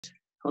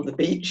on the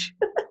beach.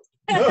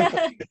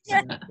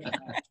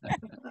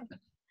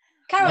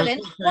 Carolyn,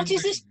 what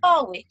is this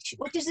Parwich?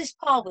 What is this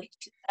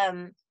Parwich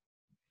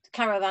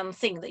caravan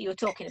thing that you were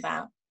talking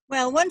about?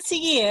 Well, once a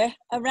year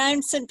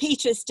around St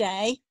Peter's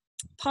Day,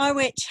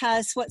 Parwich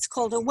has what's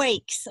called a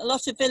wakes. A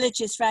lot of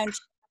villages round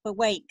have a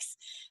wakes,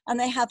 and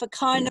they have a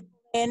carnival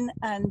in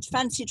and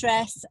fancy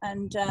dress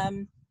and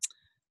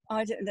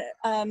I don't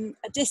know,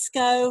 a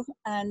disco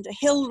and a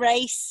hill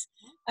race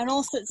and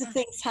all sorts of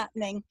things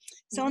happening.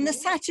 So on the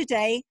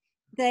Saturday,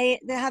 they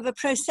have a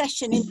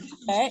procession in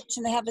church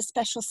and they have a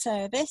special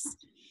service.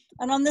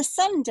 And on the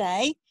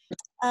Sunday,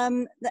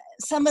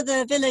 some of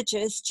the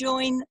villagers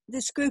join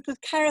this group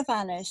of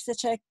caravanners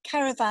that are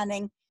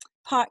caravanning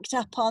parked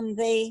up on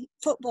the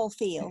football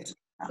field,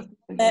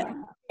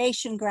 the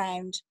recreation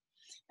ground.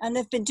 And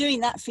they've been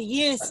doing that for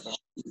years.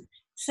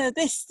 So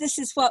this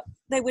is what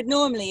they would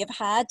normally have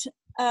had,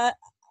 a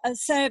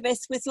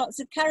service with lots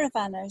of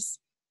caravanners.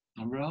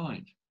 All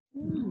right.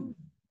 Mm.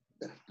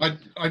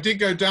 I did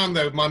go down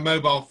there with my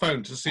mobile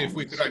phone to see if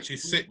we could actually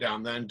sit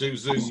down there and do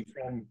Zoom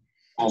from.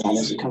 But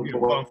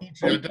unfortunately,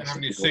 I don't have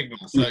any signal,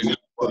 so.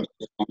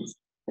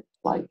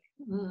 Like,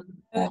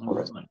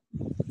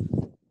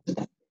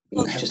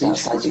 just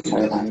outside your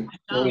caravan.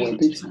 But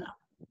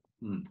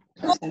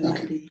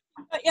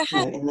you're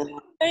happy.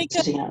 Very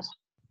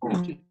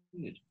good.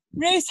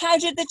 Ruth, how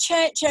did the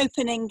church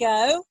opening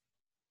go?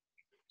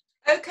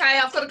 Okay,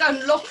 I've got to go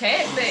and lock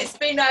it, but it's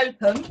been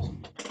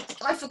open.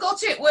 I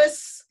forgot it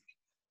was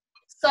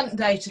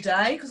Sunday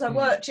today because I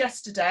worked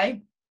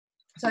yesterday,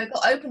 so it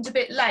got opened a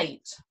bit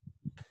late.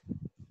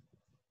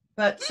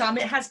 But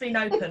it has been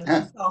open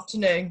this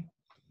afternoon.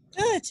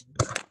 Good,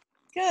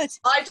 good.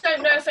 I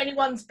don't know if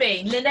anyone's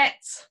been.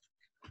 Lynette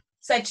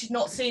said she'd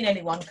not seen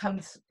anyone come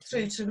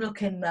through to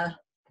look in the,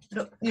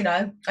 you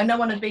know, and no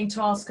one had been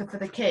to ask her for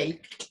the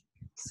key.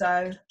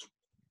 So.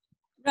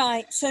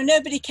 Right, so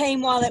nobody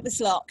came while it was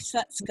locked.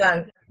 That's good.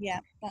 No. Yeah,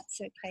 that's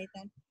okay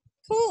then.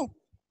 Cool.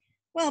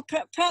 Well,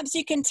 perhaps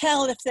you can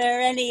tell if there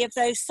are any of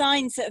those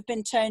signs that have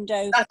been turned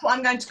over. That's what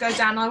I'm going to go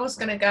down. I was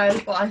going to go,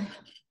 but I've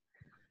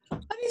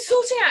been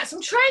sorting out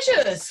some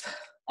treasures.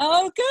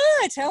 Oh,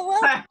 good. Oh,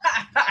 well.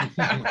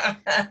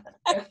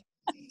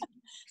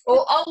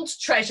 Or old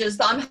treasures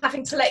that I'm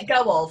having to let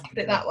go of, put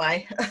it that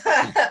way.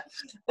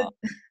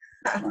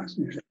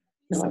 You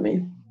know what I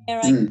mean?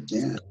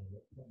 Yeah.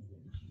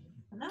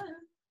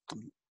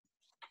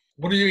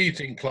 What are you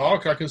eating,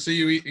 Clark? I can see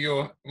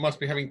you must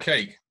be having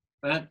cake.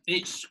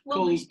 It's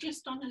called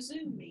just on a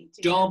Zoom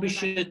meeting.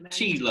 Derbyshire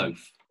tea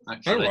loaf,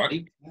 actually. Oh,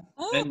 right.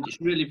 And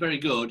it's really very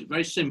good,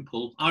 very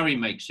simple. Ari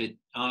makes it.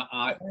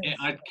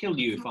 I'd kill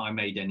you if I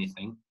made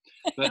anything.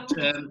 But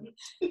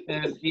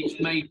it's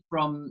made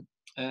from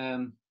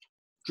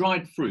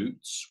dried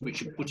fruits,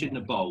 which are put in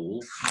a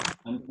bowl,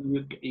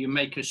 and you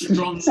make a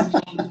strong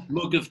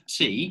mug of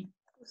tea,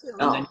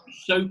 and then you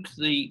soak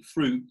the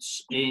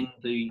fruits in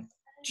the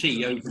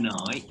tea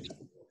overnight,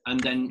 and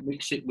then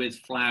mix it with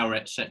flour,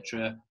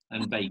 etc.,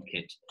 and bake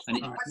it. And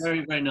it's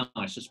very, very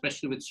nice,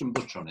 especially with some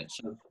butter on it.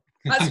 So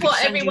that's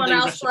what everyone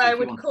else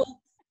would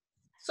call.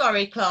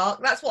 Sorry,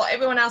 Clark. That's what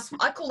everyone else.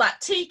 I call that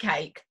tea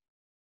cake.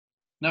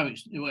 No,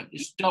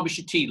 it's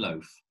Derbyshire tea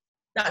loaf.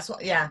 That's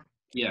what. Yeah.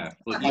 Yeah.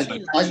 But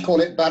I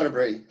call it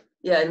Barabry.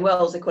 Yeah, in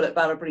Wales they call it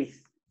Barabrith.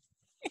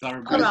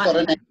 Barabry. It's got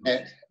an egg in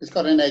it. It's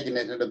got an egg in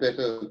it and a bit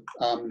of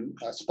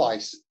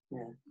spice.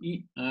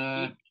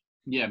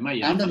 Yeah,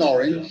 may and an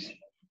orange.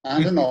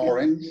 And an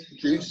orange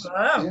juice.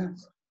 Wow. Yeah.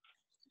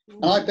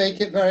 And I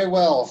bake it very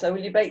well. So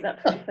will you bake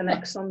that for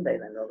next Sunday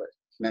then, Robert?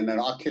 No,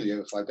 I'll kill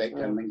you if I bake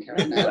them and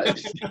carry it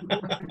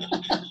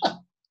out.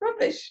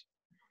 Rubbish.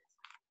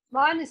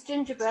 Mine is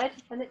gingerbread,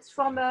 and it's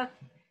from a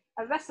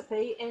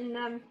recipe in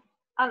an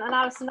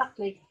Alison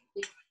Utley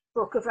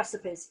book of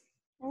recipes.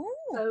 Ooh.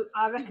 So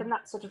I reckon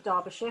that's sort of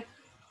Derbyshire,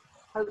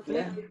 hopefully.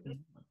 Yeah.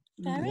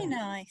 Very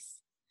nice.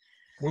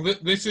 Well,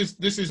 this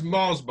is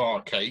Mars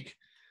bar cake.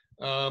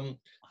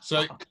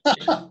 So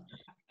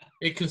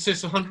it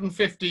consists of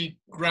 150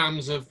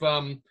 grams of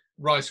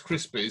Rice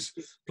Krispies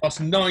plus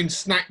 9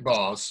 snack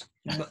bars.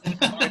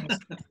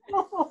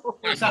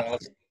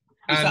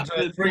 And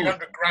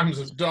 300 grams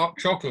of dark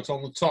chocolate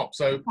on the top.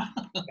 So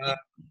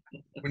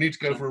we need to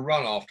go for a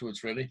run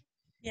afterwards, really.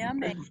 Yeah,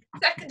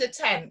 Second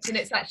attempt, and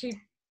it's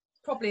actually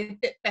probably a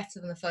bit better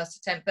than the first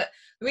attempt. But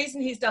the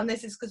reason he's done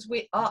this is because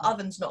our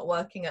oven's not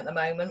working at the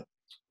moment.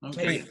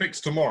 Okay. It's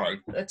fixed tomorrow.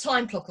 A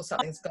time clock or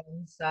something's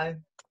gone, so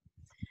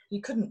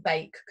you couldn't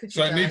bake, could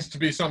you? So it needs to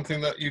be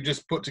something that you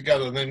just put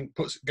together and then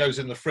goes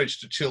in the fridge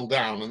to chill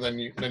down, and then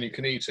you can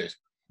eat it.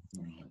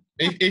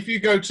 If you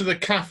go to the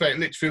cafe at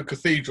Lichfield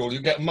Cathedral,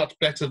 you get a much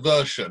better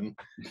version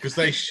because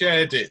they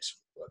shared it.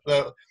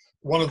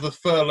 One of the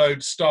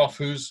furloughed staff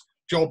whose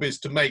job is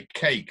to make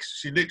cakes,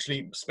 she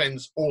literally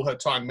spends all her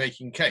time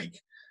making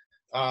cake.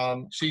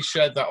 She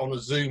shared that on a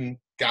Zoom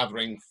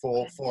gathering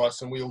for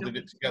us, and we all did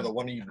it together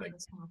one evening.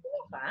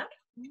 Not bad.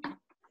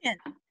 Yeah.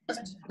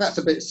 That's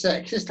a bit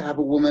sexist to have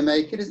a woman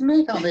make it, isn't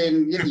it? I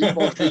mean, you've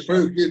obviously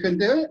proved you can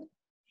do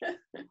it.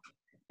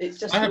 It's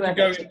just I have to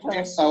whoever go- the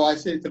person. Oh, I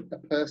see. It's a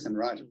person,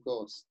 right? Of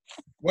course.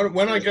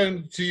 When I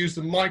go to use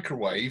the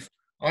microwave,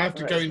 I have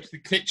to go Right. into the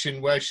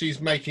kitchen where she's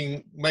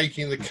making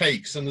the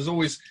cakes, and it's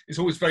always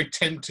very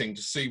tempting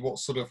to see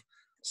what's sort of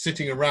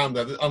sitting around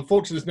there.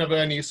 Unfortunately, there's never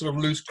any sort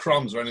of loose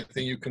crumbs or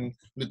anything you can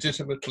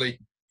legitimately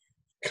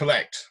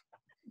collect.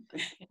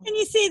 Can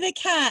you see the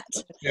cat?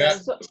 Yeah.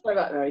 Sorry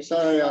about Mary.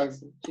 Sorry,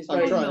 She's I'm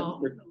very trying. not.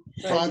 We're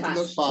very trying to look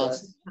attached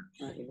fast. us.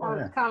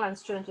 Oh,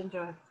 Caroline's turned into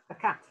a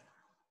cat.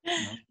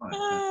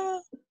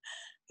 Oh,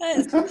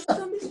 that's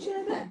On this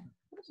chair there.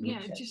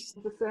 Yeah, just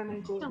The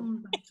surname Gordon.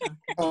 down better.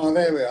 Oh,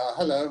 there we are.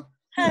 Hello.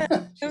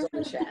 She's on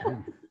the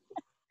chair.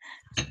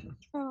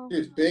 oh, She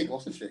was big,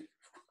 wasn't she?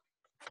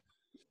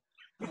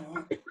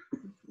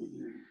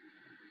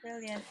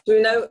 brilliant. Do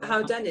we know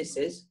how Dennis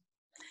is?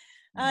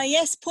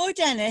 Yes, poor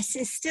Dennis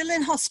is still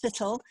in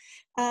hospital.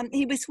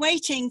 He was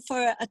waiting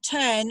for a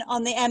turn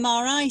on the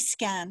MRI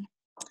scan.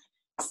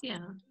 Yeah.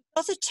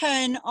 Got a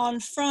turn on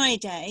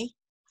Friday,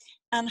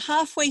 and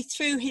halfway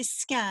through his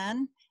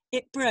scan,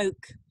 it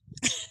broke.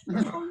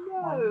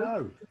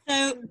 Oh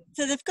no.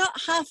 So they've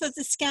got half of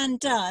the scan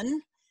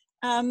done,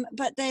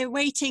 but they're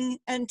waiting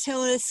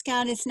until the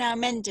scan is now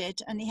mended,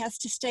 and he has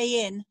to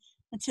stay in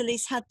until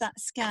he's had that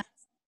scan.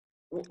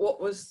 What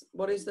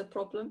is the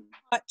problem?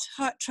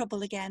 Heart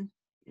trouble again.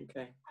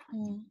 Okay.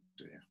 Mm.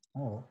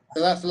 So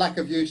that's lack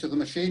of use of the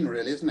machine,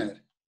 really, isn't it?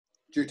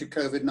 Due to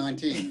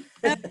COVID-19.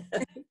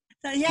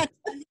 So yeah,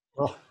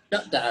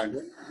 Shut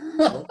down.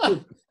 Well,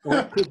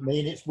 it could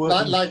mean it's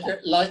working. like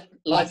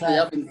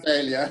the oven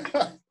failure.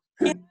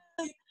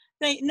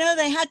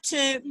 they had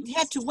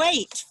to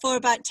wait for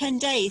about 10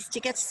 days to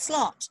get a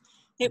slot.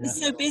 It was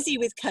so busy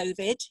with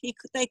COVID,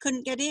 they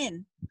couldn't get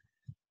in.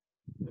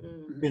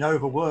 Been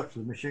overworked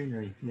with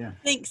machinery. Yeah.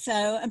 I think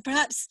so, and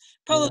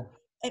probably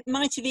it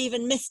might have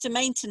even missed a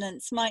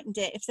maintenance, mightn't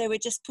it, if they were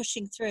just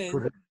pushing through.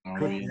 Could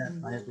yeah,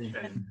 I have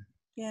been.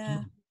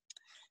 Yeah.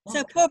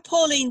 So poor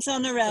Pauline's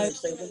on her own.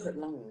 They look at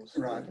lungs.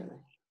 Right.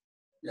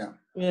 Yeah.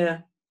 Yeah.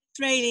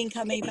 Raylene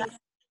coming back. And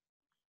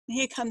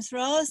here comes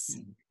Roz.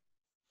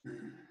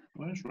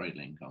 Where's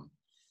Raylene gone?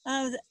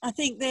 Oh, I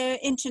think their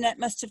internet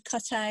must have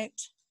cut out.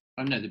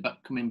 Oh no, they're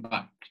coming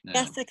back now.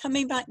 Yes, they're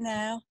coming back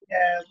now.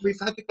 Yeah, we've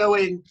had to go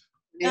in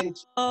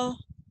Oh,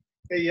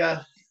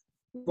 the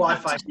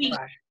Wi-Fi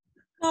crash.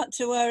 not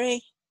to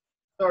worry.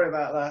 Sorry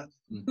about that.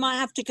 Might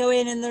have to go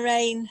in the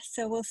rain,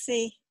 so we'll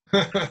see.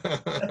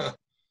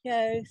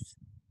 Goes.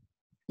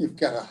 You've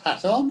got a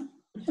hat on.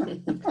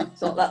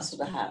 It's not that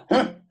sort of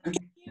hat.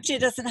 She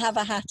doesn't have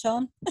a hat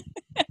on.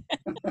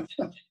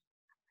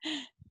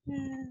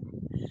 Yeah.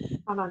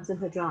 Caroline's in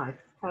her drive.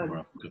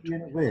 Well, good.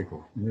 In a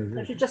vehicle.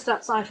 She's just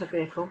outside her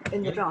vehicle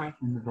in the drive.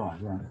 In the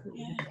drive, right.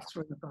 Yeah.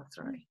 Through the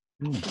bathroom.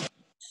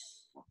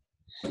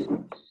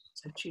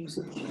 So choose.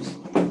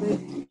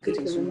 Good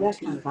in their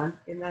caravan,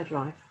 in their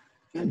drive.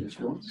 Yeah. Just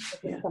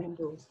come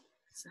indoors.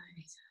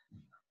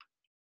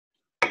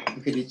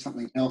 You could eat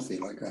something healthy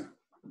like a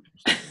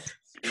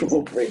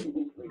Strawberry.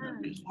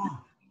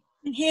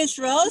 And here's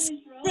Roz.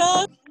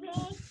 Roz.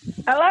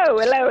 Hello,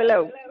 hello,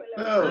 hello.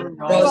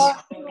 oh,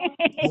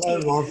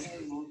 Hello, Roz.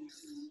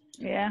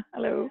 Yeah,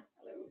 hello.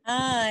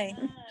 Hi.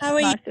 How are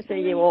you? Nice to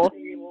see you all.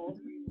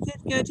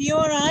 Good, good. You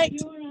all right?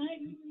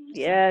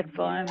 Yeah,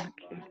 fine.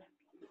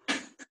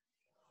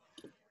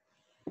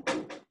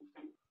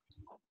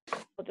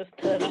 I'll just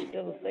turn off the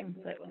other thing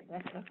so it won't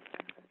better.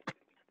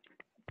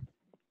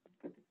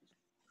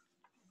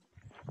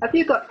 Have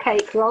you got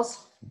cake,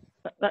 Roz?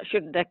 That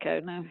shouldn't echo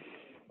now.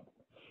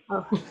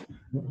 Oh.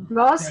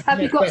 Roz, have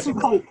you got some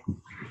cake?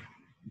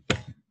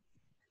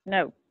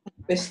 No,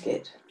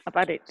 Biscuit. I've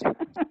had it.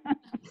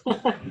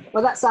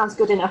 Well, that sounds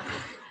good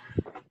enough.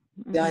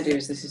 The idea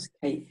is this is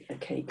a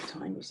cake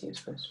time. You see, it's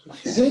supposed to be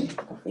Is it?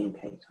 coffee and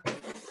cake time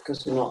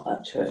because we're not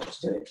at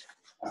church. Do it.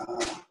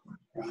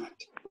 right.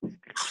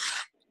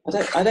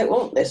 I don't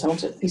want this. I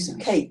want a piece of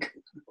cake,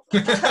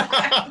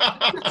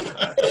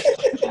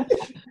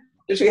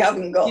 which we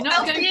haven't got. You're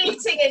not going to be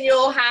eating in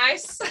your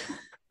house.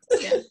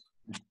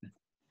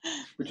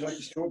 Would you like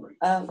a strawberry?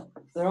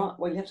 There are.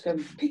 Well, you have to go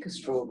and pick a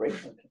strawberry.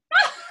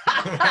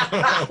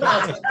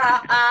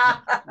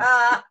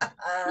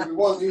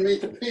 You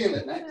need to peel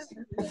it next.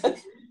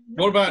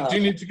 What about, do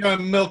you need to go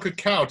and milk a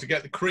cow to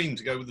get the cream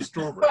to go with the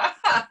strawberry?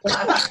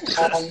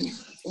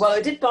 Well,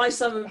 I did buy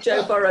some of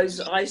Joe Burrow's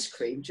ice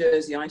cream,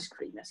 Jersey ice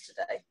cream,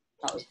 yesterday.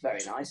 That was very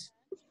nice.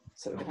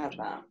 So we can have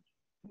that.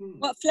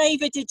 What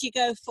flavour did you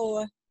go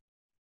for?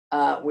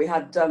 We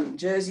had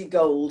Jersey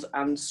Gold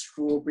and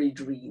Strawberry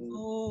Dream.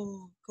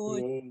 Oh,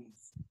 good.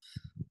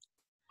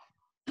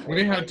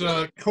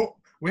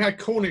 We had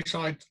Cornish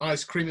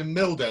ice cream in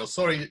Milldale.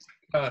 Sorry,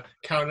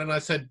 Karen, and I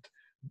said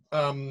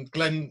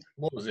Glen.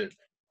 What was it?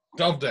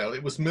 Dovedale.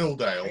 It was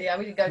Milldale. Yeah,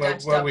 we did go down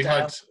to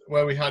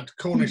where we had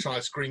Cornish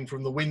ice cream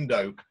from the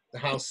window. The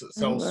house that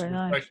sells very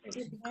nice.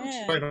 refreshments.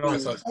 Yeah. Very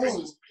nice ice cream.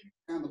 Oh,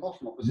 down the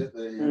bottom opposite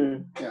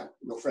the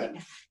your friend.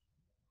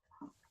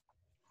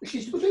 Is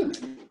she still doing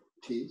it?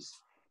 Teas?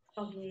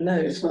 No,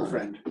 It's my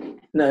friend.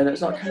 No,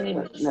 it's not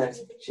Caravan. No,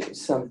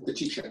 she's The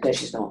teacher. no,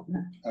 she's not. No,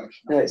 Oh,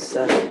 she's no, not.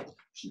 it's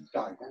She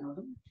died then, I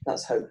think.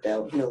 that's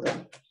Hopedale,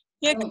 Hildale.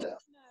 Yeah, Hildale.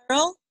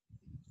 Carol.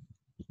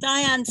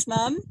 Diane's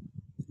mum.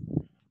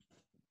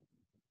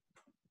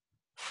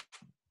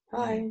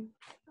 Hi.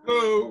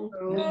 Oh.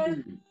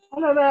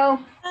 Hello, Bill.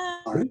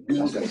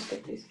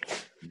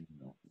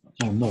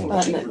 Oh,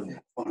 more.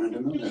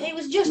 It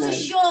was just a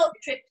short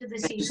trip to the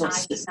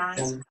seaside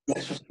tonight.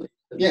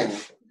 Yeah.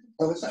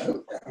 Oh, is that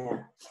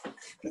Hopedale?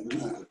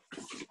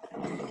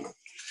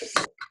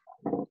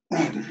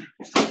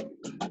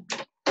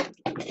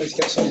 Let's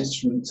get some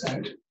instruments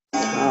out.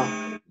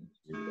 Oh.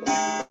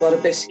 Got a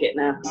biscuit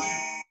now.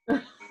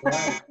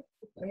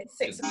 It's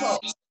 6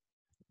 o'clock.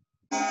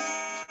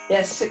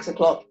 Yes, 6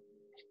 o'clock.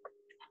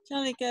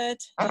 Jolly good.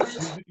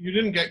 You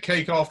didn't get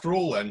cake after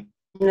all then?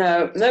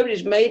 No,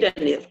 nobody's made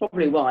any. That's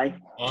probably why.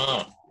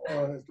 Ah.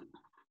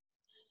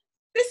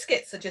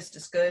 Biscuits are just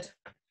as good.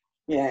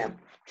 Yeah.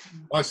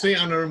 I see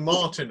Anna and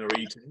Martin are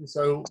eating,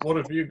 so what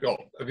have you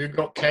got? Have you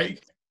got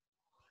cake?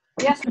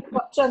 Yes, we've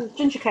got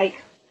ginger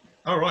cake.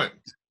 All right.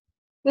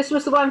 This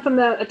was the one from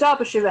a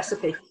Derbyshire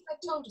recipe.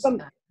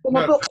 From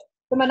a book,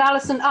 from an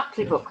Alison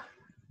Ackley book.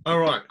 All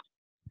right.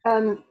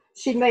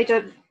 She made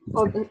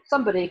or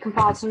somebody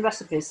compiled some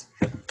recipes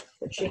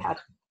that she had.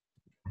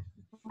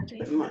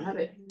 You might have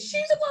it. Is she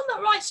the one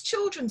that writes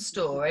children's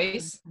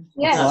stories?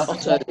 Yes.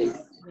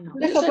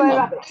 Little Grey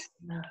Rabbit.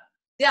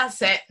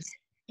 That's it.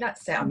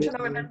 That's it. I'm trying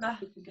to remember.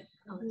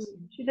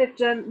 She lived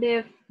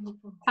near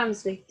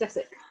Tansley,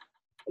 Deswick.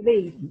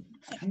 Lee.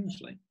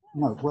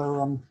 No, where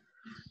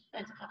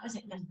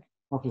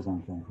what is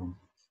that came from?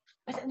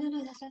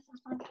 No, that's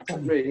fine.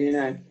 Don't really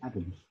know.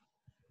 Adams.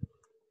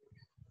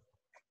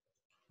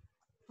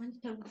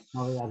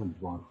 Harry Adams'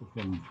 wife.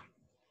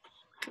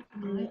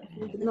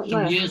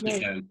 Some years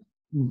ago.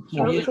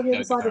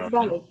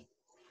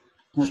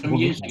 Some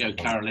years ago,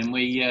 Carolyn,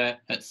 we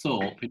at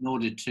Thorpe, in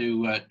order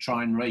to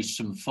try and raise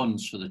some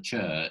funds for the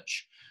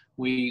church,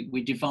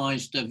 we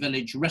devised a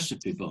village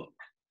recipe book.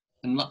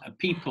 And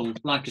people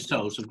like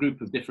ourselves, a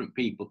group of different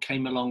people,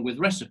 came along with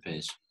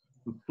recipes.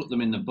 We put them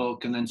in the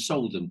book and then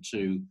sold them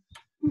to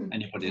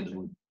anybody that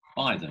would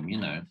buy them, you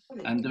know.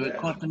 And there were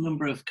quite a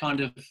number of kind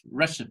of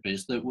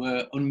recipes that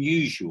were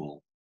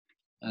unusual.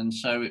 And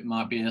so it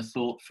might be a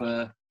thought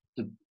for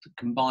the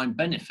combined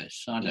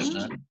benefits. I don't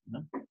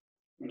know.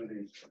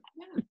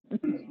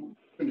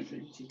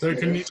 So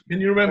can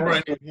you remember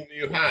anything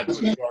you had that was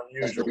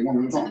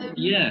unusual?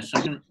 Yes,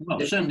 well,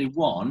 certainly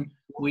one.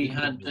 We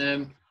had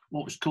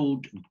what was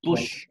called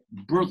Bush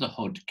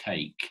Brotherhood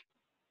cake.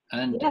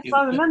 And yes,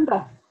 I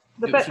remember.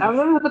 I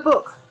remember the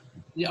book.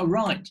 Yeah,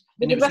 right.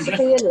 With the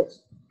recipe in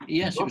it.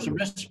 Yes, it was a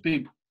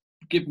recipe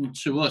given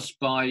to us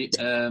by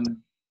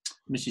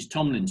Mrs.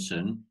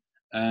 Tomlinson,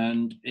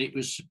 and it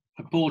was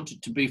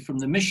purported to be from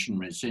the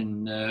missionaries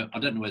in, I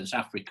don't know whether it's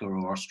Africa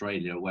or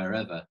Australia or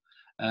wherever.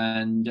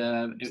 And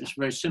it was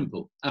very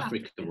simple.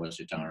 Africa was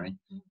it, Ari?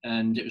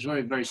 And it was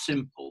very, very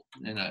simple,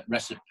 you know,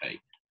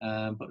 recipe,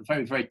 but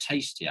very, very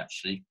tasty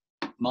actually.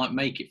 Might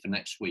make it for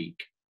next week.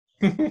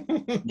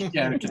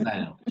 Share it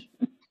about.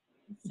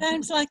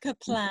 Sounds like a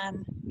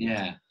plan.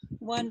 Yeah.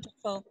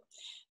 Wonderful.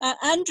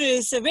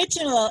 Andrew's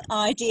original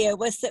idea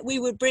was that we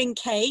would bring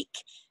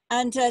cake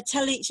and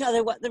tell each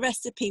other what the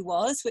recipe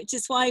was, which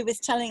is why he was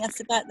telling us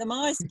about the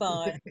Mars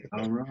bar.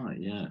 All right,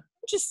 yeah.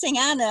 Interesting,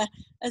 Anna,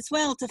 as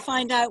well, to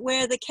find out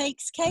where the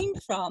cakes came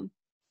from.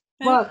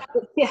 Well,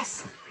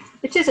 yes,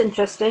 it is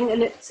interesting,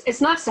 and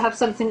it's nice to have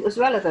something that was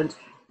relevant.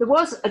 There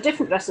was a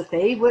different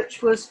recipe,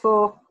 which was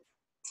for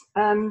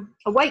a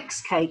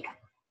Wakes cake.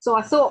 So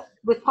I thought,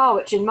 with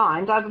Parwich in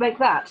mind, I'd make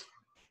that.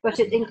 But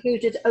it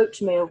included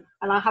oatmeal,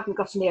 and I haven't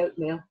got any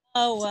oatmeal.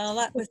 Oh, well,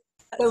 that was...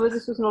 So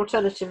this was an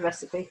alternative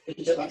recipe.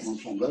 That one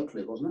from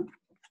locally, wasn't it?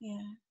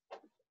 Yeah.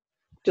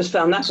 Just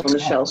found that on the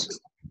shelves.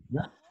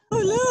 Yeah. Oh,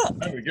 look.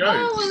 There we go.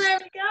 Oh, well, there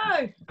we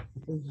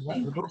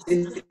go.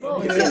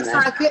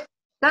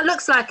 That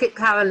looks like it,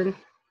 Caroline.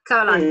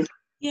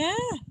 Yeah.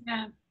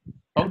 Yeah.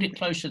 Hold it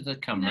closer to the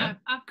camera. No,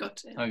 I've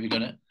got it. Oh, have you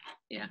got it?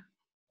 Yeah.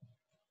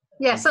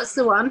 Yes, that's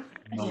the one.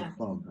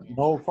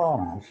 Old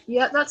farmhouse.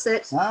 Yeah, that's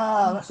it.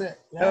 Ah, that's it.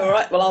 Yeah. All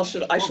right. Well,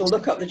 I shall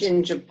look up the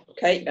ginger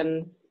cake,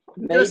 and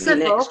maybe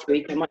next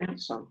week I might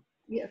have some.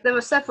 Yeah, there were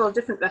several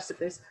different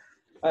recipes.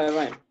 Oh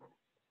right.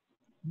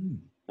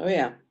 Oh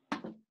yeah.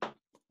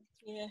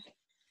 Yeah.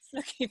 It's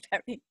looking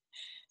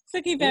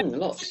very.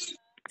 Lots.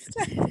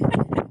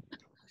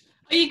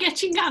 Are you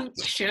getting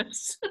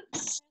anxious?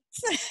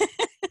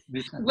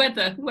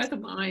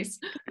 Weather-wise.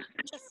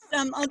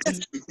 I'll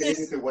just.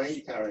 It's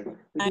away, Karen.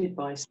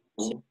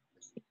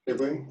 Did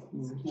we?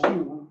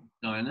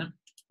 Diana.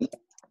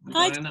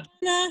 Hi, Diana.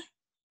 Diana.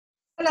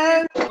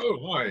 Hello. Oh,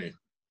 hi.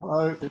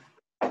 Hello.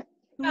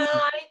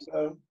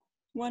 Hi.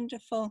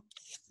 Wonderful.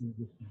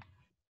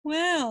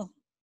 Well,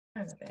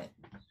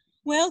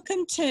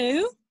 welcome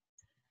to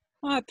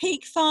our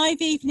Peak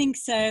 5 evening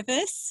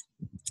service.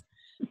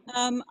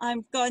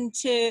 I'm going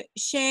to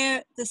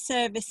share the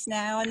service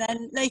now, and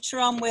then later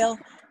on we'll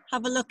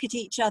have a look at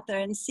each other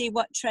and see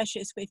what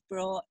treasures we've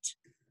brought.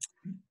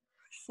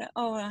 So,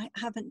 oh, I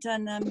haven't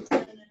done.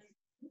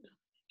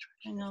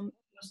 Hang on.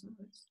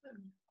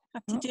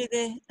 Have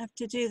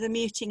to do the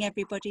muting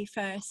everybody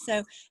first.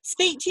 So,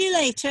 speak to you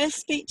later.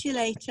 Speak to you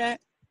later.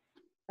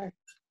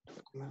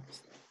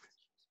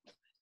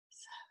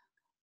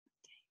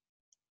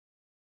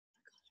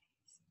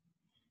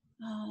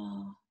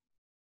 Oh,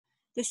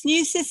 this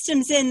new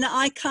system's in that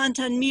I can't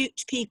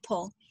unmute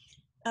people.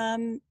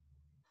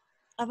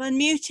 I've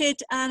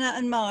unmuted Anna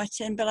and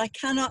Martin, but I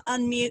cannot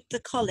unmute the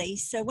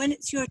collies. So when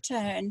it's your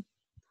turn,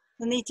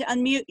 you'll need to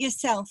unmute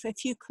yourself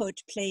if you could,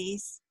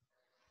 please.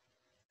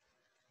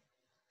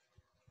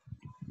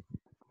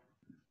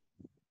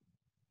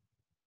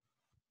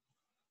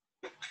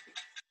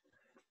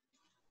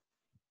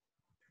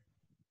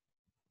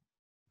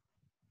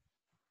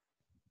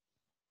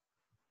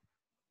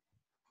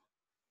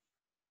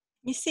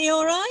 You see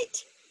all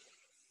right?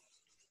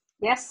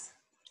 Yes.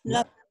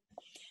 Love.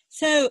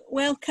 So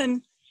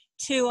welcome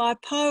to our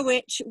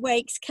Parwich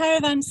Wakes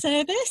caravan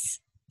service.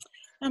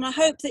 And I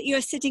hope that you're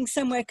sitting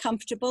somewhere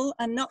comfortable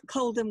and not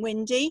cold and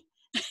windy.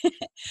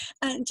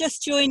 And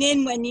just join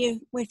in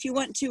if you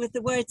want to, with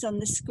the words on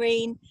the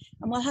screen,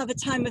 and we'll have a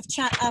time of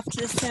chat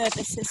after the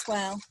service as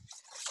well.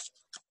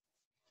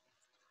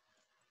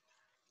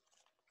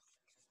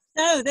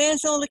 So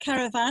there's all the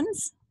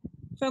caravans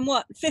from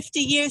what, 50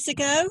 years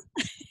ago?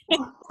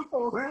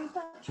 Where is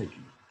that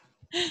taken?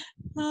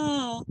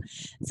 Oh,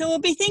 so we'll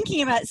be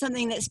thinking about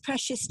something that's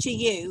precious to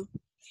you.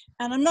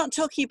 And I'm not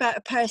talking about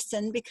a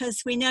person,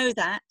 because we know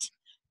that.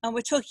 And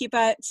we're talking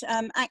about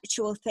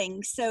actual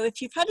things. So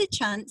if you've had a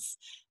chance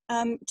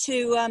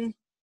to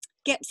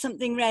get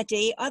something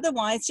ready,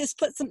 otherwise just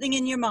put something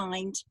in your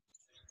mind.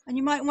 And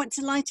you might want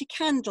to light a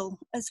candle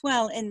as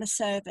well in the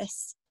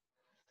service.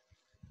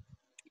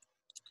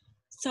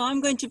 So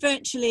I'm going to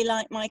virtually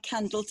light my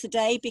candle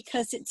today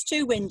because it's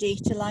too windy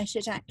to light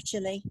it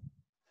actually.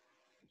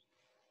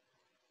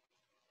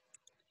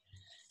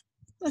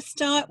 We'll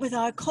start with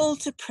our call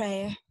to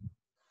prayer.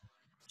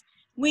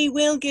 We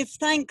will give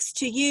thanks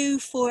to you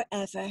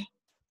forever.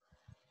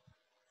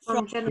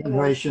 From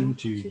Generation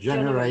to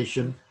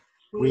generation,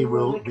 we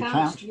will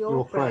recount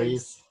your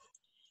praise.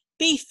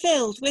 Be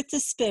filled with the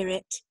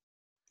Spirit,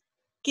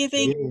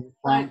 Giving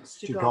thanks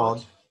to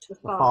God, the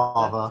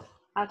Father,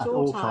 at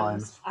all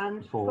times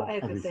and for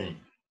everything.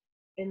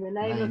 In the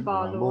name of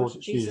our Lord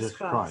Jesus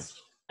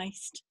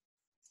Christ.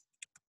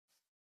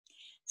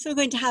 So we're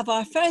going to have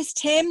our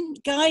first hymn,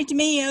 Guide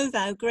Me, O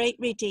Thou Great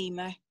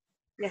Redeemer.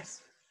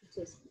 Yes,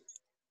 it is.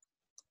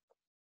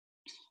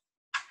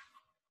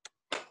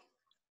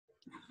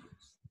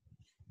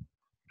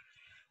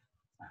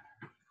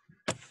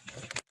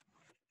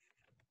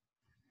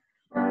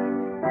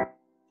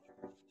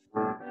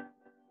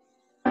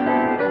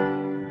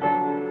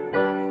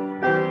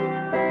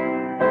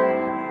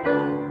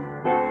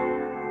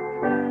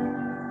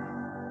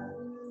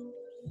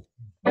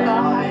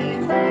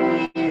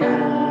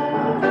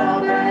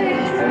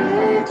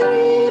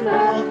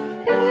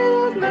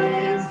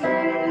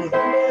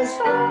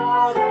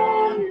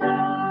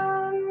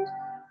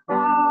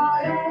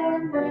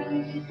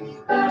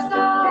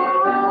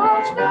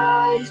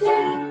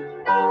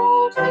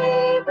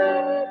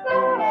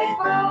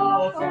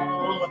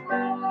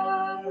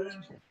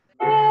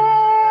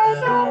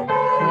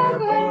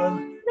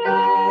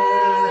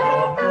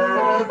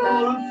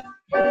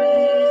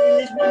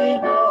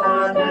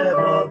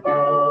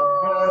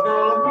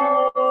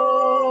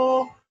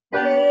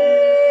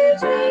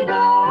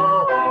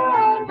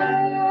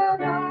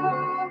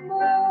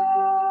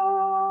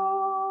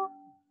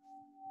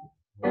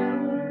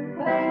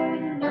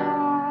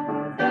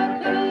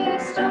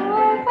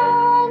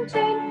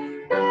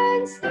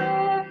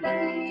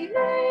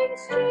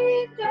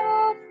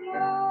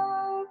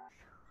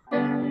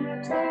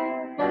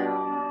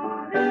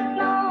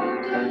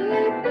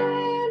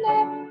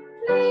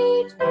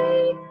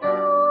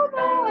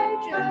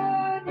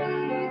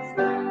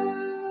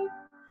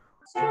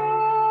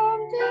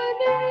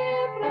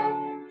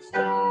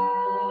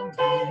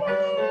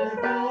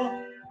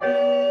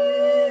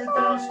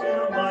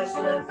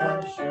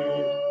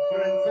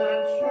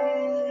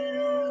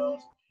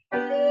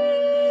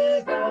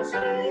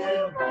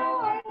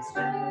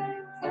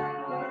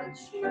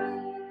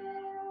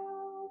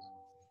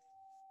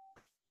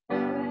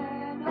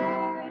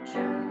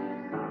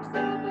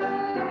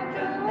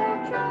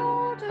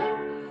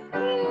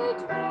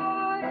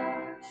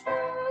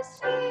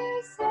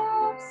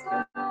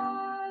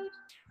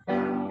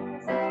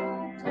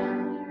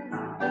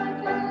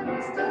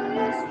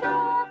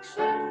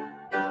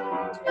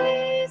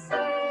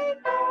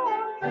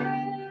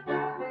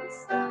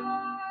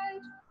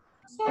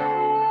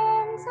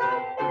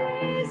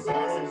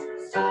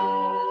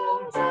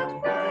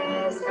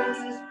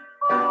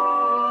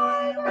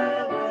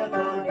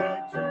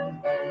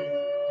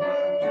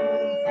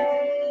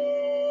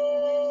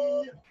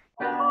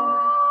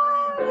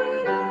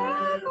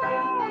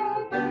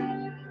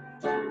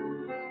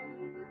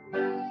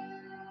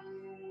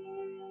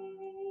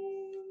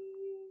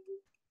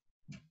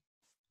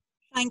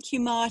 Thank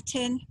you,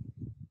 Martin.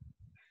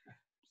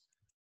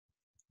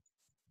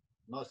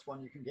 marvellous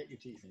one you can get your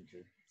teeth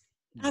into.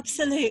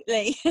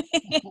 Absolutely.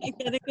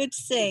 Get a good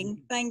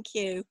sing. Thank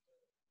you.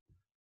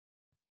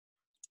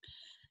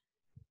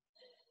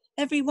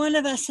 Every one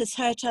of us has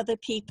hurt other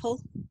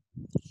people.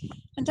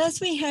 And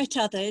as we hurt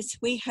others,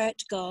 we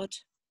hurt God.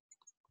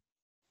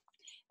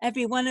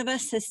 Every one of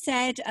us has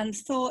said and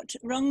thought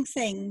wrong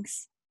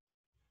things.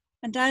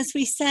 And as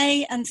we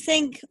say and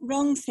think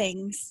wrong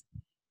things,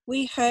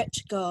 we hurt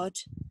God.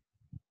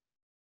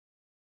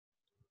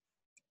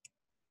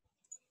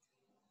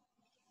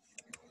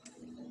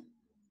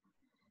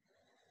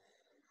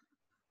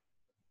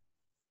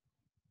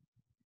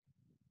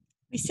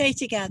 We say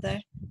together,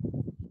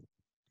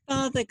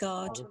 Father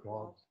God,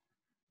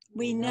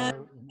 we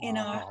know in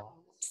our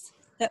hearts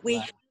that we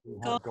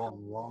have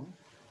gone wrong,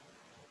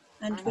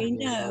 and we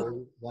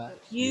know that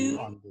you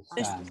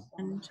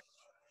understand.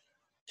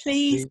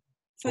 Please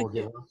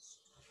forgive us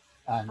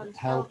and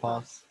help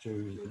us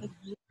to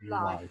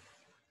life,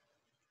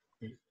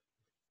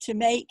 to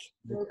make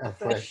a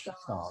fresh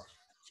start.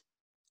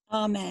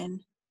 Amen.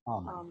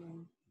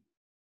 Amen.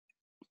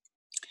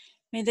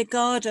 May the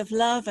God of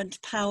love and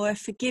power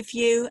forgive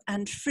you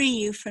and free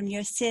you from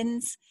your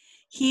sins,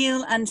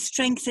 heal and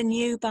strengthen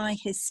you by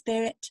his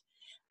Spirit,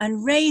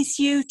 and raise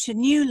you to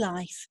new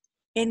life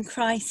in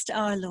Christ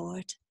our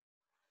Lord.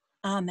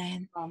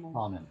 Amen.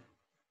 Amen.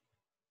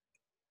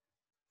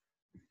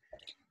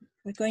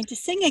 We're going to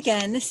sing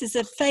again. This is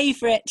a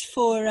favourite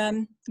for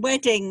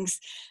weddings.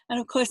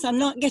 And of course, I'm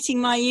not getting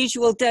my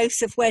usual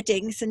dose of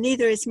weddings, and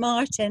neither is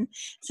Martin.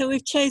 So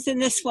we've chosen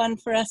this one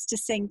for us to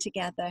sing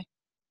together.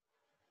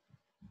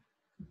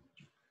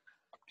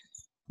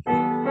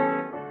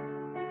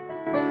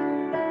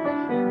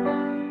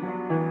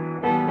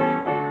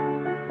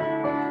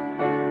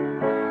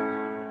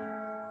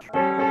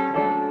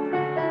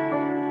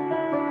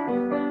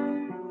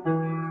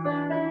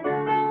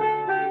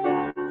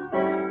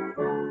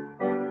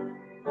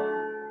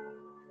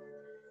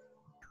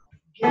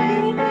 Give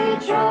me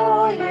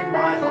joy in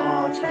my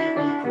heart, give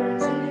me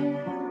praising.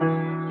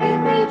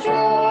 Give me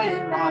joy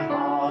in my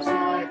heart, I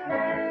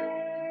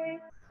pray.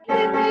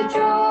 Give me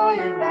joy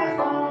in my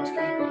heart,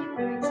 give me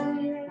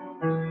praising.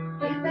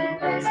 Give me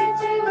praising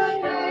to the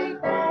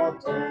break of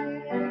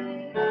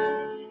day.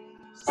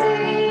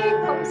 Sing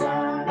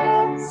Hosanna,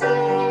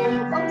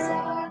 sing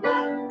Hosanna,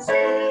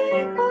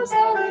 sing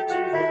Hosanna to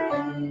the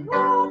King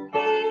of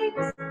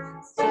Kings.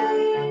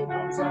 Sing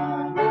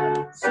Hosanna,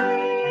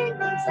 sing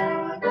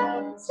Hosanna,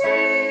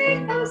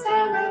 sing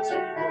Hosanna to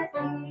the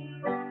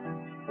King.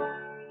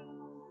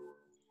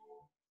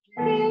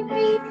 Give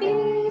me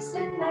peace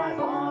in my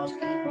heart,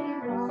 give me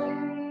love.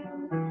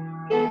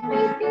 Give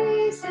me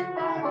peace in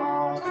my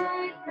heart, I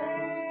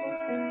pray.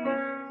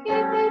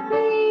 Give me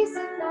peace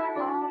in my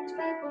heart,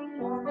 give me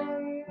love.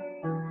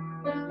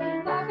 Give me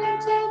love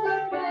until the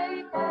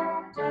break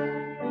of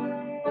day.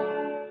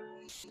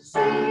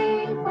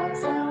 Sing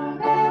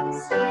Hosanna,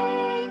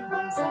 sing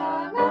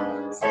Hosanna,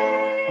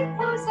 sing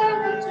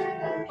Hosanna to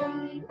the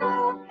King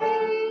of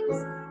Kings.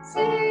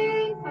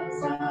 Sing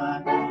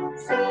Hosanna,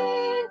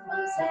 sing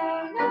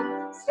Hosanna,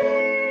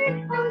 sing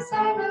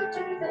Hosanna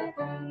to the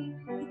King.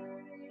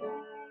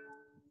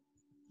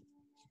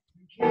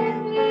 Give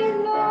me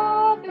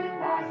love in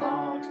my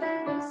heart,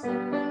 give me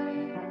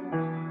singing.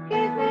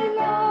 Give me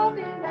love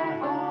in my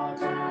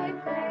heart, I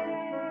pray.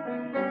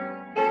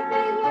 Give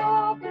me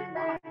love in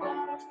my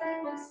heart, give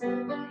me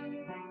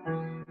singing.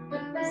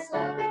 Give me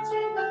serving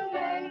to the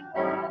break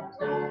of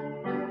day.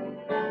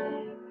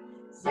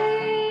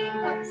 Sing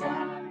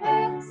Hosanna,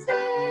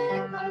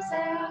 sing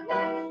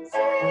Hosanna,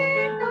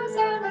 sing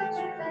Hosanna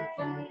to the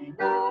King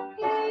of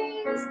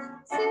Kings.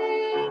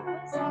 Sing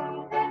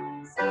Hosanna,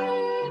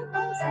 sing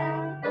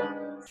Hosanna,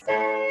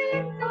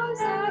 sing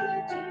Hosanna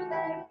to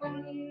the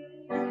King.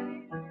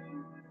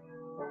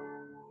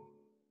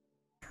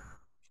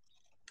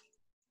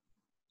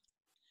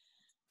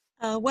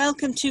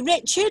 Welcome to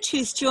Richard,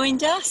 who's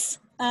joined us.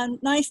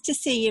 Nice to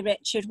see you,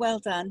 Richard. Well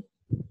done.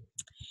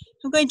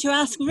 I'm going to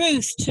ask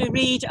Ruth to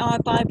read our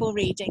Bible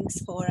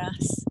readings for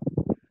us.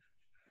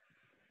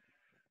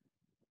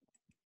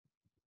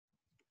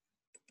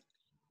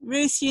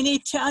 Ruth, you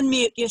need to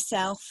unmute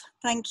yourself.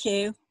 Thank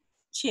you.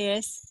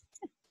 Cheers.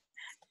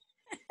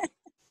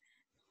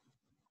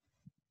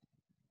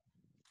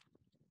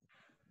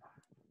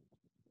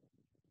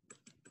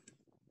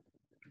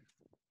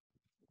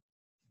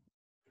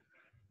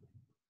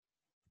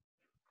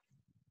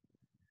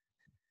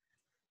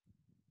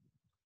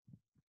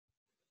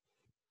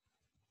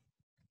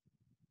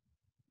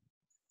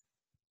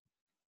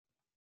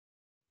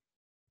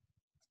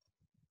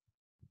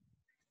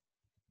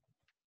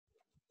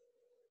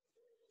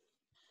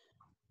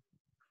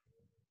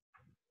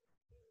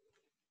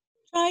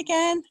 Try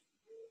again.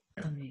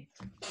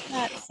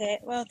 That's it.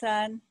 Well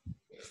done.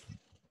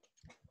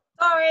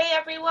 Sorry,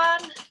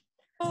 everyone.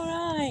 All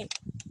right.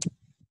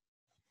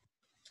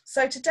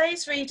 So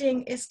today's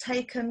reading is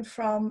taken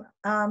from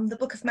the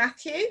book of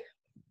Matthew,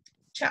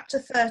 chapter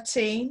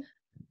 13,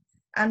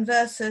 and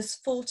verses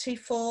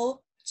 44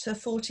 to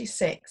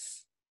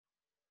 46.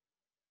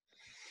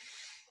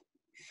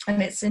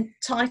 And it's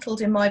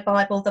entitled in my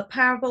Bible, The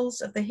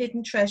Parables of the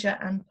Hidden Treasure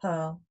and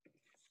Pearl.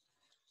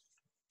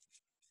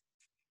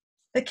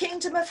 The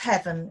kingdom of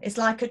heaven is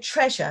like a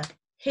treasure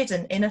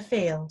hidden in a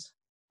field.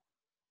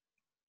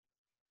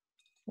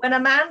 When a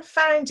man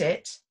found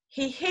it,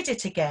 he hid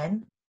it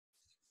again,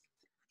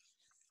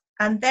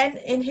 and then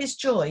in his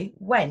joy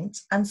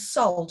went and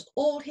sold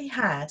all he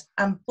had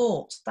and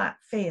bought that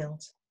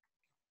field.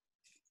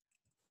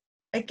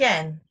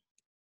 Again,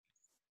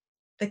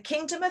 the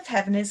kingdom of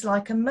heaven is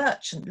like a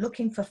merchant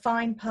looking for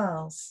fine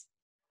pearls.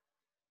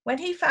 When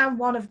he found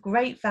one of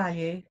great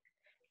value,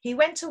 he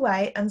went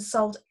away and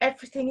sold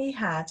everything he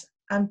had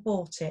and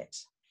bought it.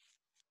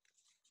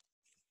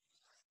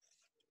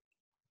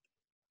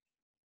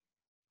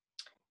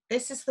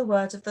 This is the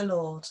word of the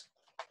Lord.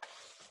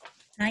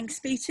 Thanks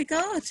be to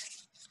God.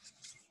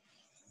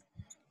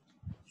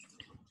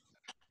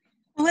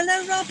 Oh,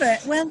 hello,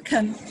 Robert.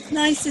 Welcome.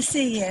 Nice to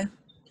see you.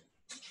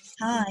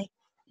 Hi.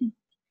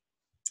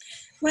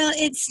 Well,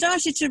 it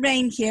started to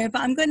rain here,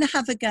 but I'm going to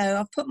have a go.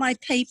 I've put my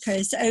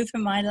papers over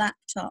my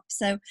laptop,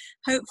 so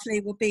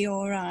hopefully we'll be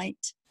all right.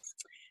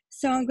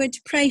 So I'm going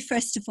to pray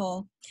first of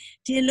all.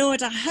 Dear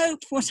Lord, I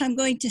hope what I'm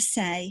going to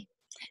say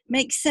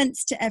makes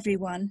sense to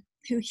everyone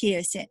who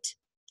hears it.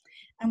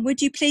 And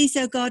would you please,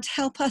 oh God,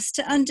 help us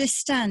to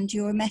understand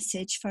your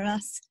message for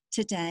us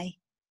today.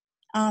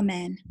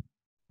 Amen.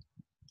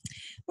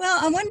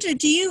 Well, I wonder,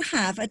 do you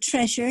have a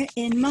treasure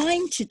in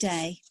mind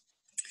today?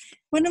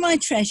 One of my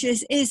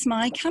treasures is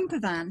my camper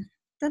van.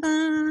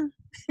 Ta-da!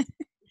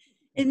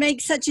 It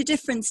makes such a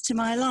difference to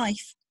my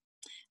life.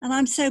 And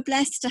I'm so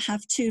blessed to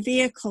have 2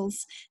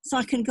 vehicles, so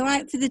I can go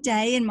out for the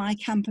day in my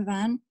camper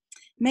van,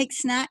 make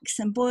snacks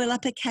and boil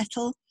up a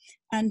kettle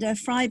and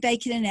fry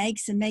bacon and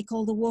eggs and make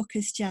all the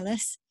walkers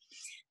jealous,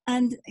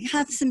 and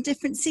have some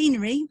different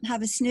scenery,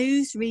 have a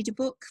snooze, read a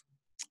book,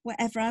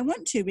 whatever I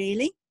want to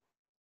really.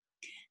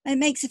 It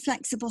makes a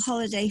flexible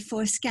holiday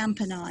for Scamp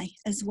and I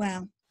as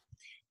well.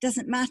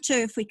 Doesn't matter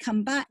if we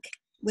come back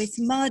with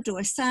mud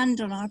or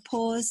sand on our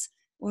paws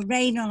or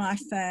rain on our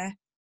fur,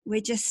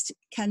 we just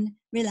can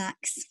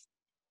relax.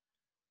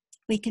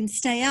 We can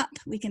stay up,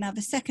 we can have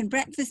a second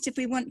breakfast if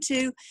we want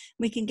to,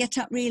 we can get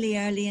up really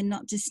early and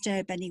not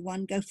disturb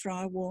anyone, go for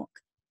our walk.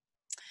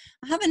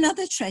 I have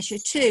another treasure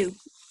too.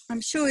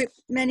 I'm sure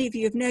many of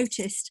you have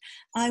noticed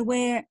I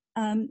wear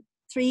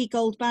 3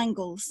 gold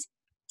bangles.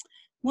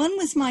 One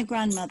was my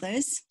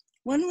grandmother's,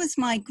 one was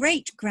my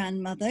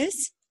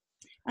great-grandmother's,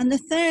 and the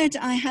third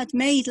I had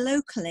made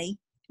locally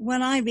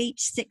when I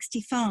reached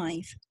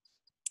 65.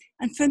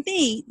 And for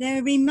me,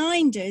 they're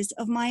reminders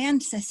of my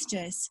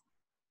ancestors.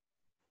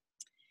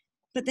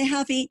 But they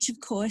have each, of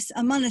course,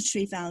 a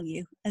monetary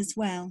value as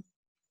well.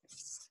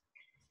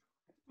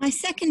 My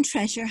second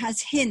treasure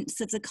has hints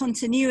of the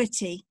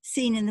continuity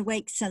seen in the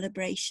wake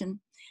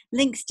celebration,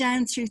 links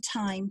down through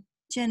time,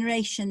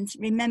 generations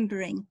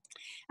remembering.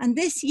 And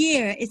this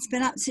year, it's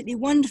been absolutely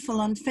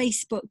wonderful on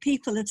Facebook.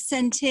 People have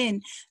sent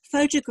in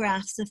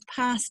photographs of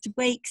past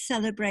wake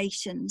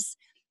celebrations,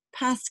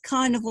 past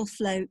carnival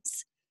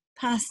floats,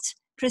 past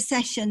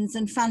processions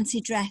and fancy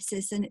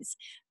dresses. And it's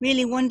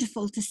really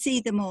wonderful to see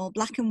them all,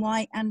 black and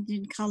white and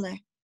in colour.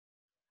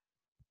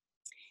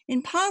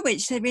 In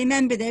Parwich, they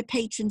remember their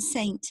patron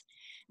saint,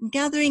 and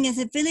gathering as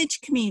a village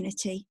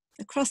community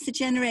across the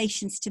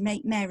generations to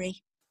make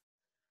merry.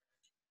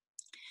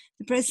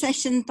 The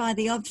procession by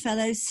the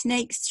Oddfellows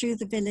snakes through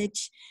the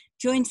village,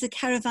 joins the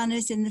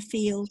caravanners in the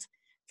field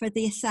for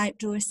this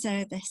outdoor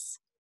service.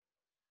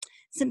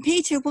 St.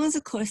 Peter was,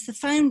 of course, the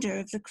founder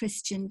of the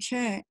Christian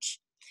church,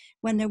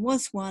 when there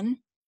was one,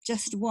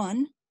 just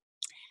one,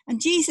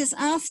 and Jesus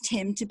asked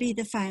him to be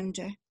the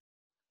founder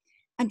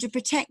and to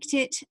protect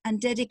it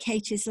and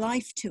dedicate his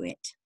life to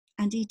it,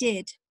 and he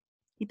did.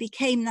 He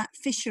became that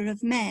fisher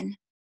of men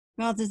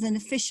rather than a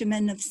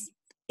fisherman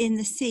in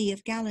the Sea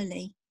of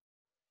Galilee.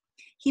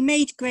 He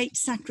made great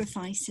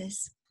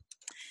sacrifices.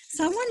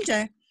 So I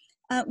wonder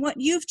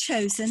what you've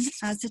chosen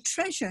as a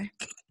treasure.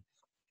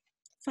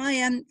 If I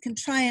can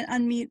try and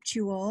unmute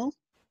you all,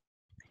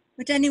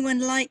 would anyone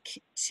like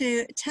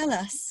to tell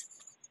us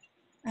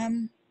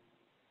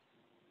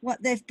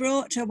what they've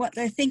brought or what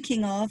they're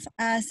thinking of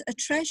as a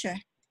treasure?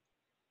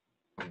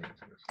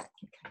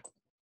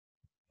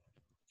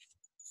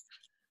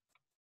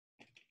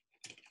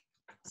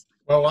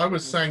 Well, I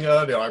was saying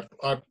earlier,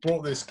 I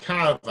brought this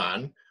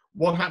caravan.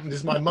 What happened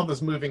is my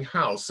mother's moving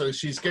house, so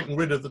she's getting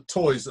rid of the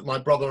toys that my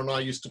brother and I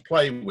used to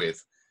play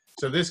with.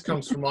 So this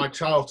comes from my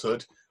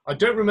childhood. I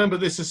don't remember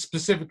this as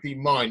specifically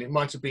mine. It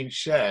might have been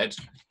shared,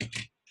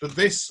 but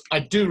this I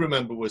do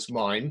remember was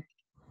mine.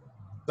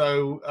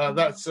 So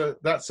that's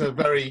a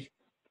very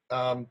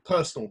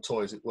personal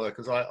toy, as it were,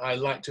 because I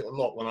liked it a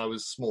lot when I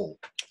was small.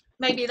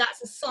 Maybe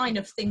that's a sign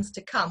of things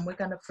to come. We're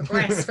going to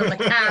progress from a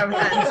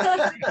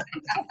caravan.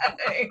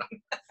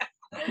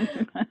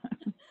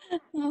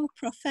 Oh,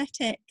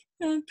 prophetic.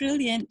 Oh,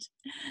 brilliant.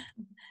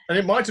 And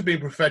it might have been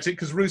prophetic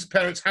because Ruth's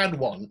parents had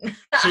one.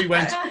 She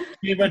went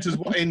as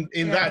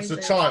in that as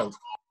a child.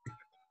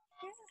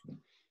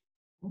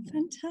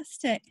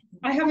 Fantastic.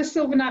 I have a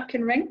silver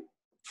napkin ring.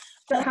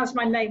 that has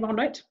my name on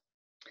it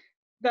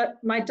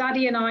that my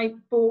daddy and I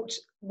bought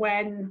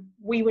when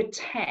we were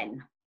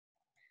 10.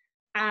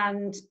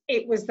 And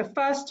it was the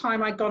first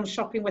time I'd gone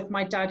shopping with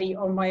my daddy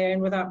on my own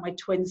without my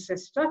twin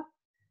sister.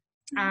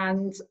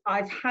 And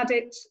I've had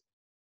it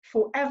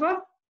forever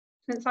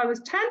since I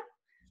was 10.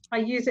 I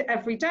use it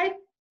every day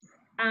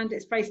and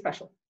it's very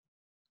special.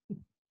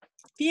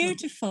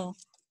 Beautiful,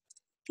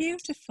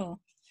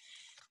 beautiful.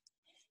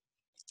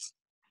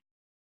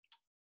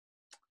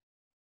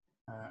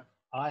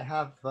 I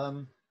have,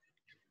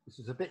 this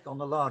is a bit on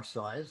the large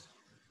size,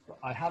 but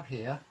I have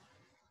here,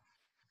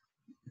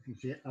 if you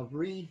see it, a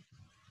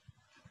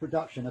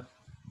reproduction of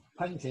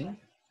painting.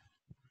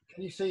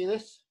 Can you see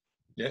this?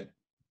 Yeah.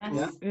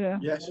 Yeah. Yeah.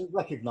 Yes. You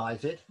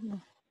recognise it?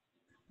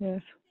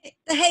 Yes.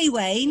 The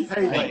Haywayne.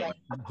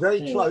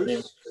 Very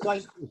close,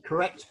 same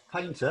correct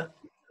painter.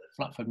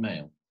 Flatford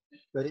Mail.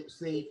 But it's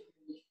the...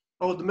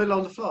 Oh, the middle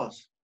on the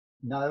floss?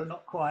 No,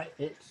 not quite.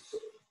 It's...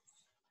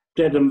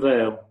 Dedham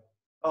Vale.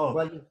 Oh.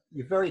 Well,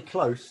 you're very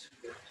close.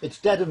 It's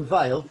Dedham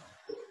Vale.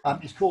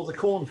 It's called the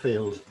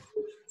Cornfield.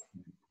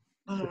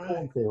 The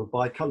Cornfield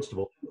by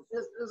Constable.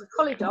 There's a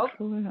collie dog.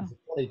 There's a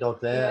collie dog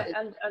there. Yeah,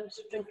 and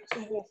drinking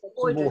some water.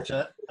 Some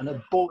water and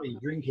a boy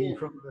drinking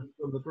from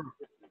the brook.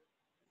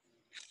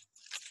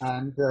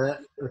 And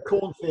the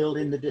cornfield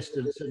in the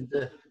distance, and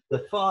the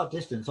far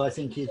distance, I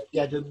think, is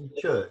Dedham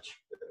Church.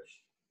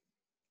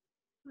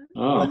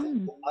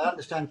 Oh. I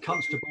understand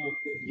Constable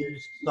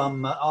used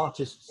some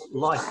artist's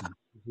license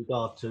with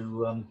regard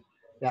to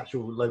the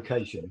actual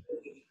location.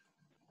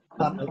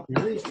 The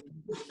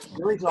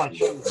reason I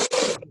chose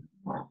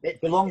it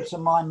belonged to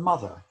my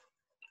mother,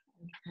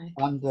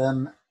 and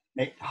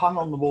it hung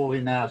on the wall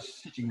in our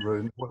sitting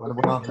room when I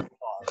was 5.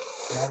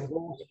 I was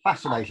always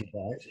fascinated by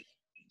it,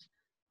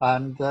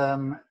 and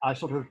I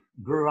sort of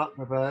grew up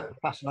with a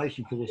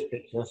fascination for this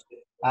picture,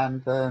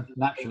 and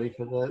naturally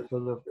for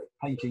the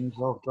paintings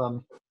of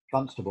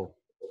Constable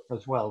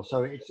as well.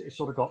 So it's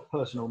sort of got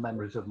personal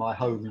memories of my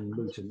home in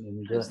Luton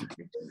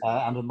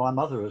and of my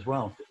mother as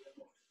well.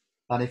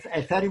 And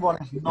if anyone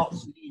has not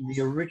seen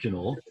the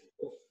original,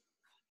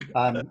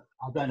 I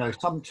don't know,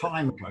 some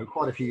time ago,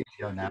 quite a few years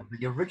ago now,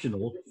 the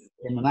original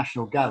in the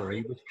National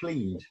Gallery was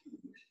cleaned.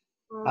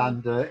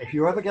 And if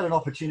you ever get an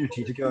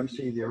opportunity to go and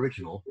see the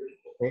original,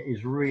 it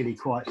is really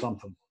quite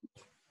something.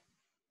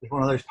 It's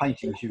one of those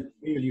paintings you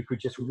feel you could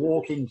just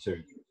walk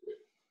into,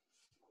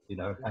 you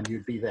know, and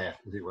you'd be there,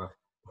 as it were.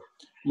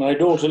 My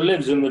daughter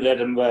lives in the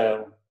Dedham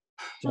Vale.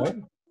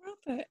 Sorry?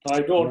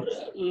 My daughter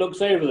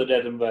looks over the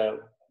Dedham Vale.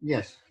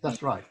 Yes,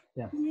 that's right.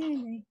 Yeah.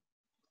 Really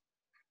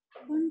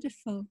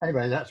wonderful.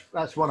 Anyway,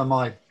 that's one of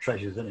my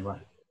treasures. Anyway,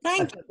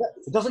 thank you.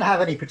 It doesn't have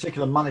any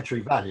particular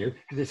monetary value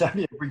because it's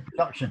only a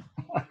reproduction.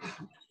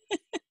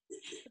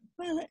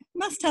 Well, it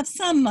must have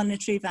some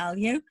monetary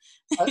value.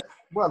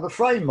 Well, the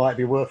frame might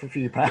be worth a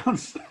few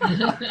pounds.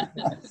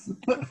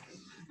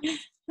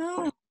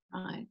 Oh.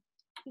 Right.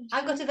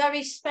 I've got a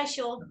very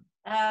special.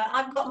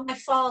 I've got my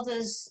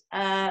father's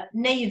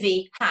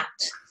navy hat,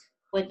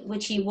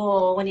 which he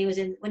wore when he was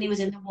in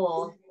the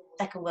war,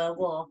 Second World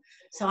War.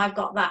 So I've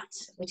got that,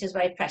 which is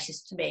very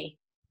precious to me,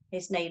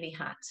 his navy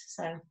hat.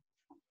 So,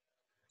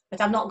 but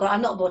I've not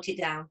brought it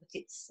down. But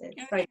it's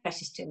very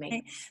precious to me.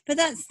 Okay. But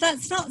that's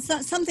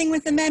something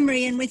with the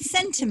memory and with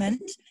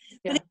sentiment.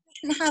 Yeah. But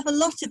it doesn't have a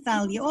lot of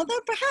value.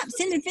 Although perhaps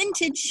in a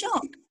vintage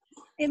shop,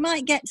 it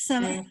might get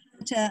some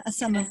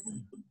some of.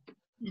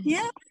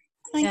 Yeah.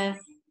 Yeah.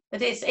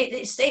 But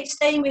it's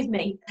staying with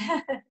me.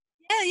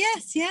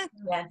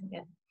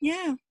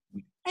 Yeah.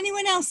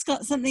 Anyone else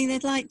got something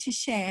they'd like to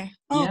share?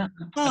 Oh, yeah.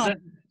 I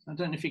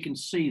don't know if you can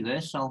see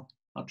this. I'll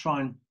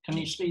try and. Can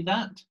you see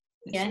that?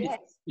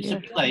 It's a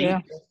plate. Yeah.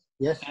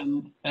 Yes.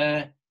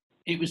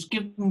 It was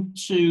given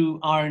to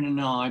Irene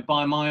and I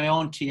by my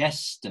auntie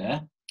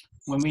Esther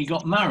when we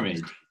got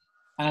married,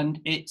 and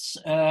it's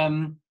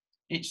an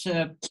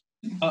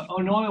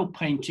oil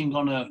painting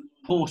on a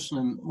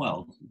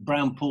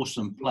brown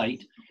porcelain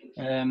plate,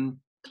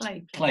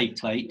 clay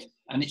plate,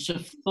 and it's a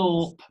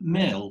Thorpe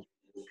mill.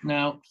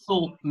 Now,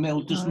 Thorpe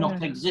mill does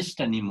not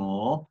exist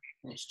anymore.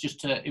 It's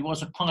just it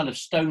was a pile of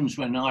stones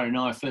when Irene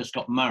and I first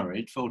got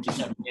married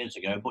 47 years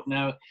ago, but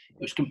now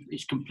it's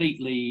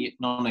completely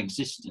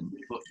non-existent.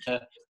 But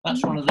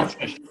that's one of the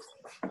treasures,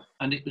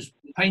 and it was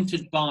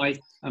painted by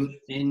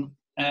in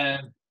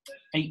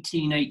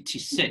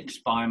 1886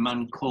 by a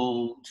man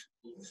called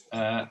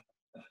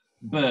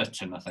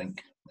Burton, I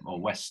think,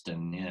 or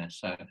Weston. Yeah,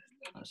 so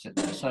that's it.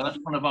 So that's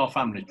one of our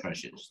family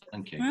treasures.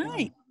 Thank you.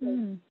 Right.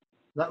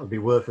 That would be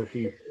worth a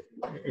few.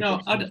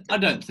 No, I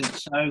don't think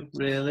so,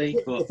 really.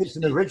 But if it's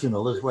an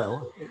original as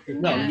well.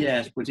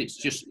 Yes, but it's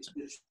just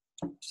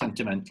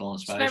sentimental, I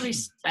suppose. It's very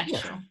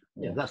special.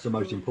 Yeah, that's the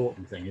most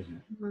important thing, isn't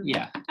it?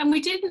 Yeah. And we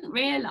didn't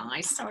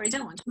realise, sorry, I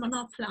don't want to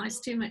monopolise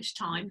too much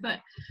time,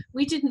 but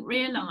we didn't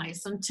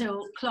realise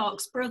until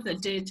Clark's brother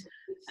did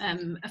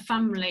a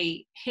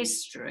family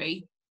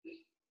history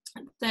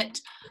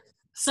that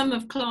some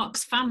of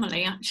Clark's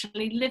family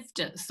actually lived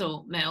at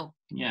Thorpe Mill.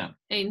 Yeah.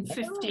 In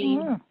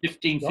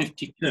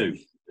 1552.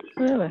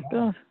 Really?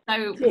 God.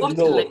 So Good what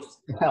a Lord. list.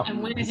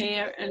 And we're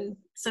here, and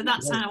so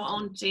that's how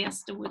Auntie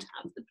Esther would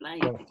have the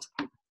plate.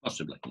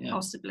 Possibly, yeah.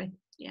 Possibly,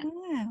 yeah.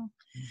 Wow.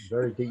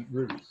 Very deep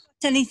roots.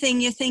 Anything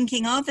you're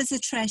thinking of as a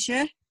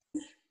treasure?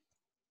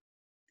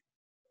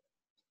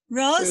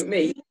 Ros,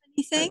 Me?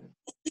 anything?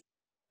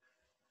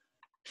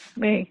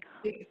 Me?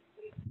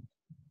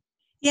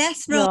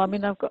 Yes, Ros. No, I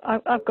mean I've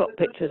got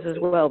pictures as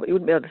well, but you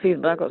wouldn't be able to see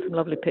them. But I've got some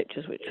lovely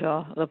pictures, which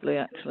are lovely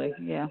actually.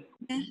 Yeah.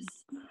 Yes.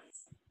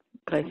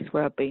 Places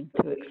where I've been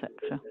to,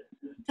 etc.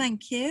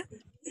 Thank you.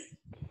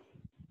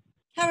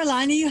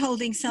 Caroline, are you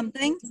holding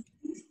something?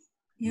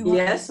 You are.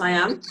 Yes, I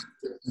am.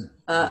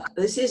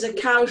 This is a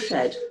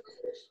cowshed.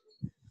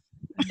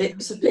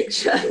 It's a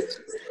picture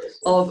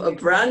of a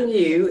brand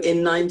new,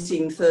 in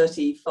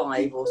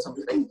 1935 or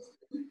something,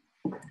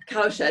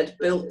 cowshed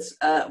built,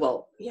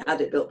 well, he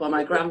had it built by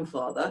my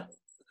grandfather.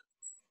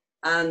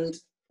 And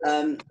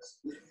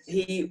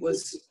he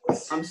was,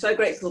 I'm so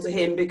grateful to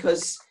him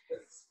because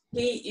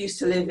he used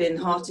to live in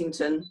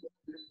Hartington.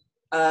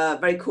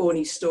 Very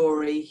corny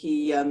story.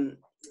 He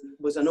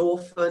was an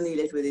orphan. He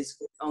lived with his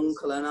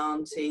uncle and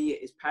auntie.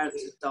 His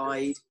parents had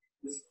died.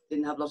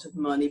 Didn't have a lot of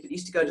money, but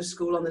used to go to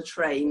school on the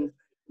train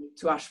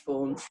to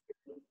Ashbourne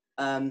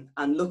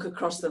and look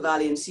across the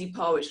valley and see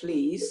Parwich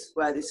Lees,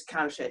 where this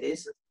cowshed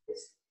is,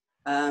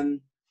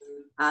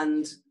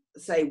 and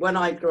say, when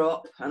I grow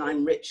up and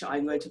I'm rich,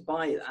 I'm going to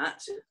buy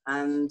that.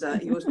 And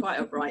he was quite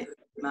a bright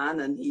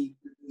man, and he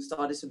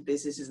started some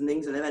businesses and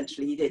things, and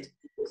eventually he did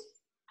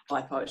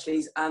buy Parwich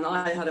Lees. And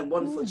I had a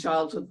wonderful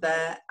childhood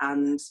there,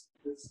 and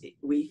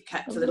we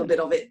kept a little bit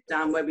of it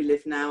down where we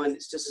live now, and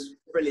it's just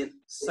brilliant.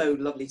 So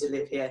lovely to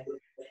live here.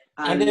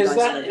 And is I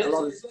that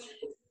spent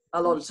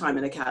a lot of time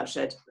in a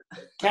cowshed.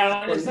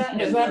 Karen, is that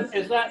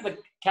the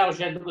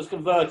cowshed that was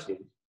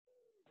converted?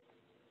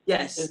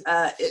 Yes,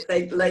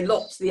 they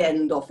locked the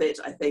end off it,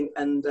 I think,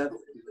 and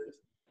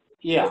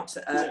yeah,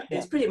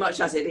 it's pretty much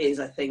as it is,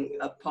 I think,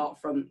 apart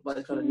from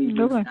it's got a new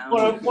roof now.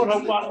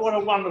 What a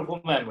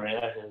wonderful memory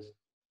that is.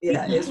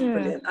 Yeah, it's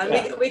brilliant. And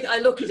I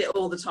look at it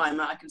all the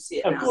time. I can see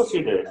it now. Of course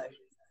you do.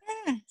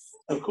 Yes.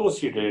 Of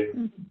course you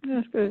do.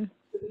 That's good.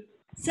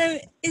 So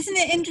isn't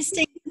it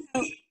interesting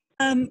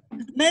how,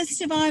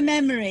 most of our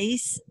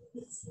memories,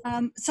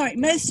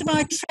 most of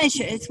our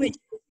treasures which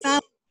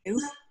value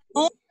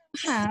also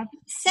have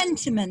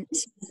sentiment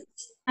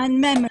and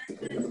memory,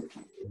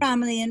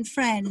 family and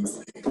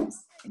friends.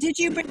 Did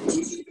you bring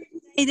anything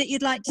that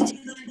you'd like to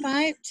tell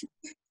about?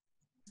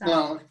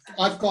 Well,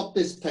 I've got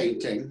this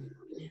painting,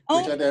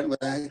 which I don't know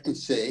whether you can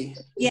see,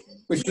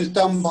 which was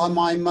done by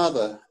my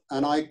mother,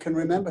 and I can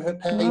remember her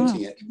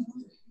painting it.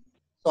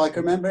 So I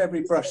can remember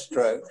every brush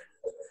stroke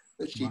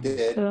that she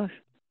did.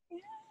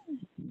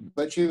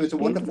 But she was a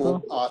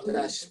wonderful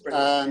artist,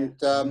 and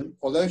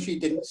although she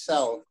didn't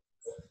sell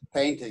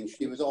paintings,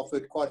 she was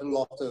offered quite a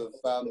lot of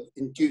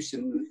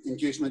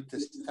inducement to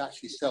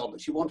actually sell,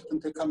 but she wanted them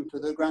to come to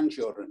her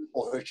grandchildren,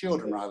 or her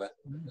children rather.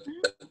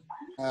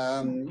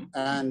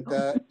 And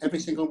every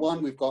single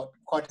one, we've got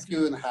quite a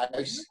few in the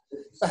house.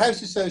 The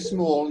house is so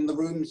small and the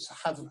rooms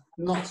have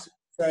not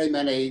very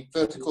many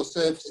vertical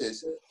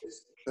surfaces,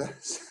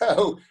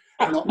 so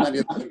not many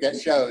of them get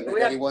shown at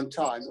any one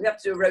time. We have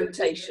to do a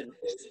rotation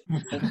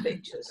of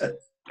pictures.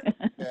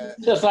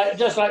 Just like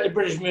the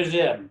British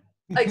Museum.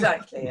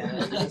 Exactly,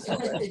 yeah.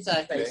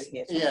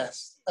 Exactly,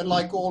 yes. And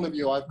like all of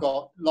you, I've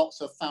got lots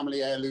of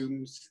family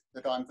heirlooms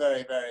that I'm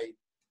very, very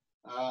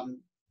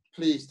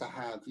pleased to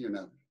have, you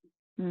know.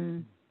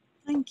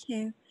 Thank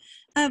you.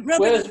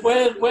 Robert,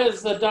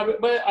 where's the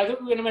I think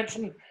we're going to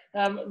mention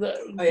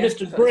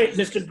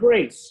Mr.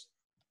 Grace.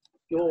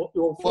 Your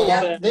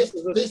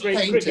this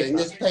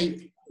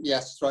painting,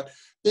 yes, right.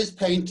 This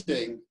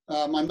painting,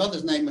 my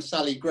mother's name was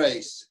Sally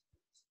Grace,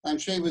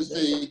 and she was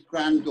the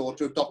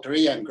granddaughter of Dr.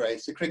 E.M.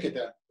 Grace, the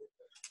cricketer.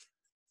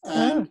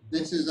 And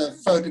this is a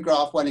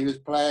photograph when he was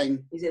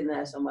playing. He's in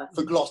there somewhere.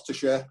 For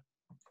Gloucestershire.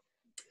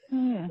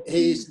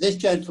 He's this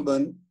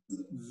gentleman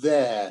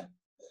there.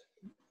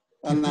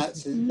 And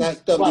that's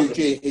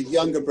WG, his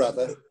younger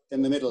brother,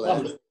 in the middle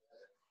there.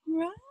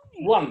 Right.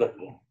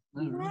 Wonderful.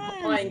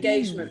 Right. My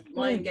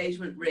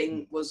engagement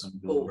ring was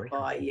bought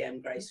by E.M.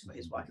 Grace for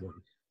his wife.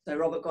 So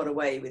Robert got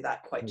away with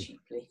that quite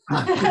cheaply.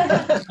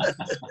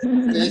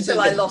 Until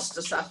I lost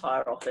a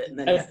sapphire off it. And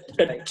then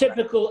a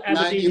typical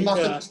Aberdeen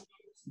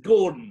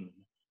Gordon,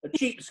 a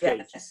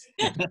cheapskate. Yes.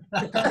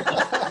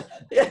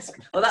 Yes.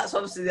 Well, that's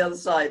obviously the other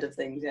side of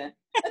things, yeah.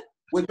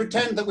 We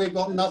pretend that we've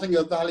got nothing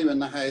of value in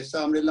the house,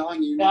 so I'm relying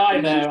on you I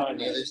not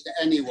know. to this to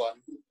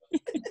anyone.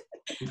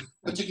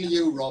 Particularly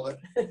you, Robert.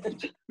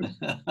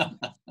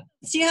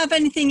 Do you have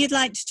anything you'd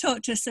like to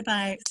talk to us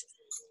about?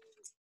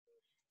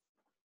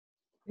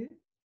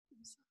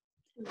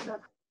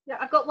 Yeah,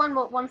 I've got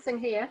one thing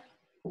here.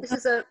 This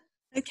is a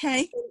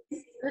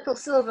little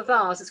silver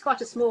vase. It's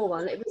quite a small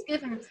one.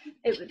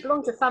 It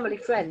belonged to a family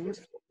friend,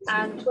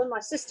 and when my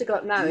sister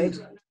got married,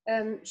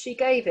 she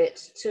gave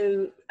it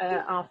to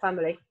our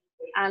family,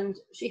 and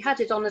she had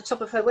it on the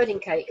top of her wedding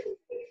cake.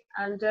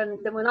 And then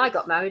when I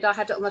got married, I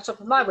had it on the top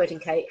of my wedding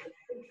cake.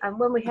 And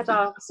when we had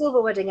our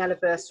silver wedding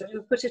anniversary, we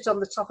put it on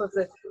the top of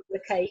the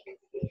cake.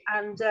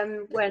 And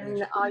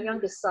when our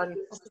youngest son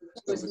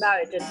was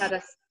married and had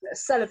a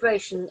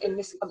celebration in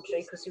this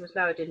country, because he was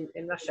married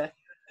in Russia,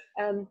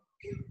 I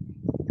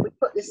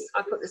put this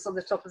on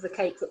the top of the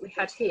cake that we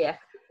had here.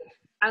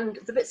 And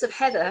the bits of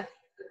heather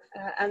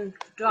and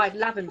dried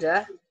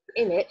lavender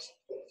in it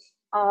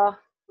are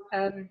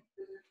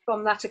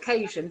from that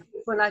occasion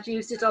when I'd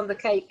used it on the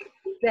cake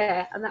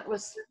there, and that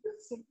was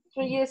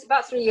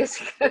about 3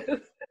 years ago.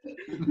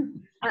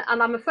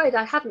 And I'm afraid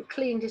I hadn't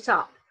cleaned it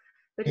up,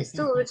 but it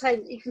still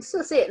retains. You can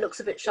still see it looks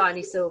a bit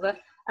shiny silver,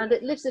 and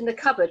it lives in the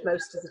cupboard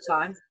most of the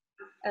time.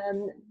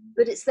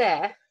 But it's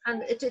there,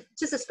 and it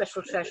is a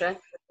special treasure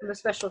from a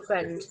special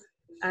friend,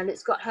 and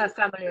it's got her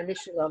family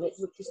initial on it,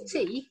 which is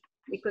T,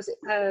 because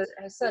her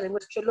surname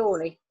was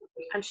Trelawney,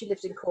 and she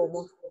lived in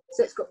Cornwall,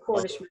 so it's got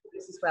Cornish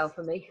roots as well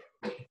for me.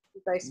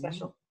 It's very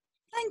special.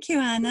 Thank you,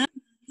 Anna.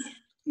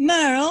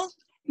 Merle,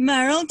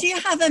 do you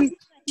have a treasure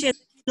that you'd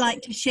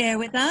like to share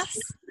with us?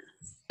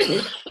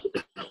 You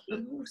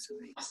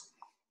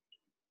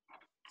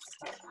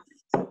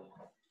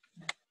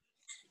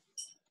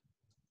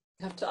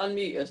have to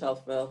unmute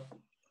yourself, Merle.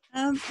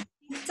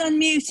 It's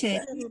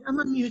unmuted. I'm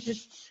unmuted.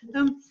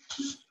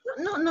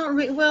 Not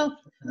really. Well,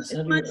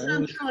 it might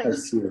sound trite.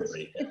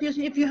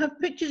 If you have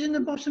pictures in the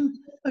bottom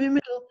of your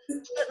middle,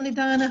 certainly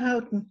Diana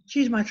Houghton.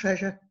 She's my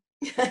treasure.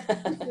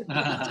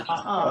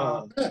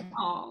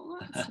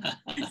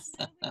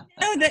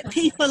 know that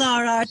people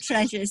are our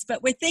treasures,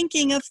 but we're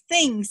thinking of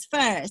things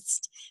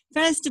first.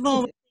 First of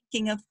all, we're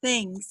thinking of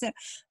things. So,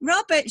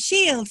 Robert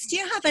Shields, do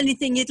you have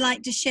anything you'd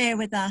like to share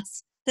with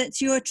us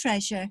that's your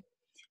treasure?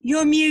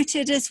 You're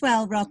muted as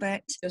well,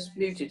 Robert. Just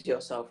muted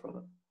yourself,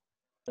 Robert.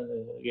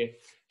 Yeah.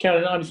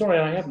 Karen, I'm sorry,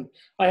 I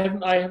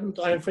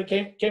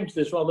came to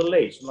this rather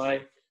late, and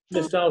I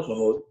missed out on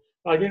all.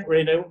 I didn't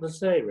really know what to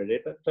say, really,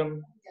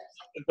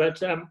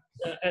 but I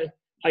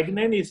can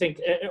only think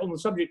on the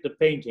subject of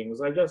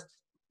paintings. I just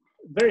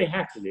very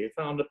happily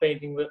found a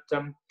painting that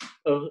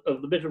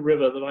of the bit of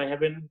river that I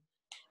have in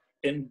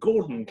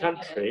Gordon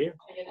country,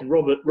 in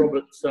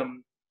Robert's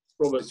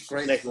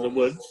neck of the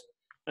woods.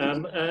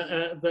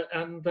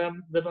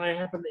 That I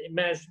happened to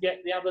manage to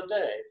get the other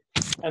day,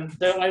 and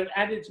so I've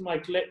added to my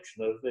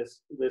collection of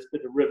this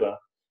bit of river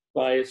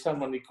by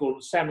someone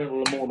called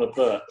Samuel Lamorna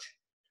Birch,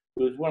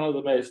 who is one of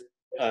the most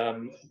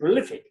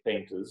prolific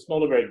painters.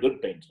 Not a very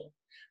good painter,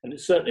 and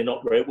it's certainly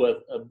not very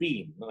worth a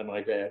bean, I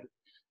might add.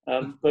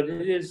 But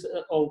it is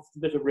of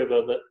the bit of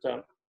river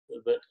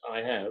that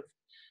I have,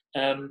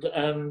 and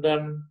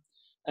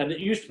it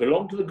used to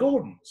belong to the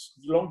Gordons,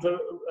 belonged to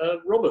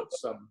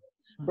Robert's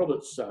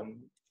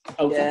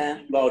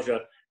larger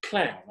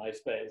clan, I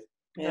suppose.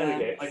 Yeah.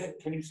 There we go.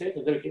 Can you see it?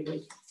 There we go.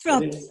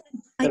 Robert,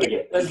 there we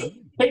go. That's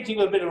painting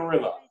of a bit of a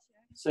river.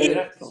 So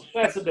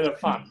that's a bit of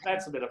fun.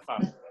 That's a bit of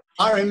fun.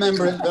 I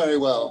remember it very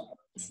well.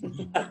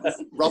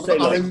 Robert,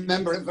 I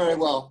remember it very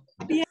well.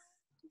 Yeah.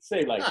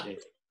 Say like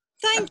it.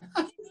 Thank you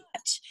very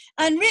much.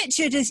 And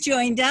Richard has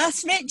joined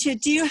us. Richard,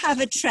 do you have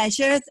a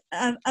treasure?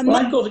 Well,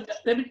 I've got.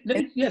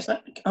 Yes.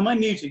 Am I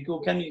muted,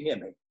 or can you hear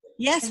me?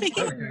 Yes, we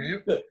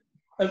can. Good.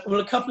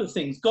 Well, a couple of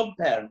things.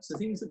 Godparents, the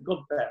things that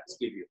godparents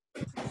give you.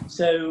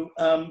 So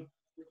I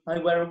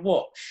wear a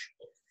watch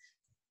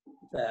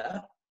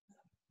there.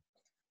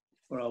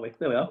 Where are we?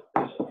 There we are.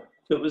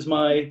 It was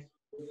my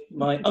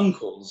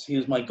uncle's. He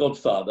was my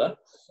godfather,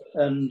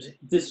 and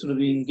this would have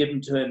been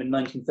given to him in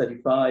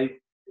 1935,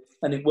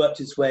 and it worked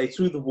its way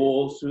through the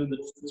war, through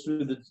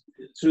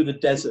the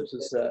desert,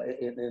 as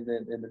in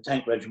the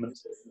tank regiment.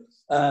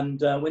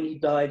 And when he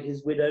died,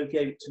 his widow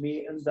gave it to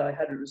me, and I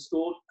had it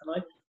restored, and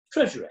I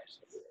treasure it.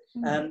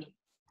 And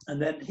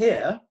then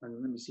here,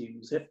 and let me see,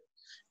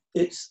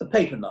 it's a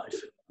paper knife.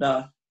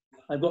 Now,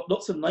 I've got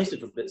lots of nice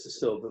little bits of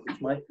silver,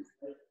 which my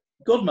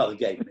godmother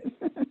gave me.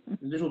 A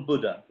little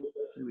Buddha,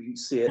 we can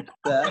see it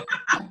there.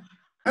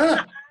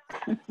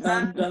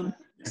 And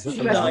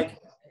she died.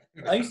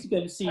 I used to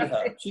go to see her.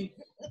 I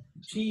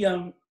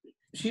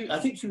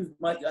think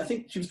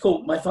she was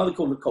called, my father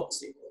called her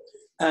Copsy.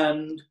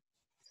 And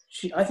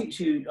I think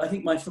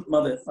my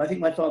father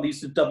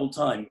used to double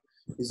time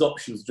his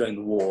options during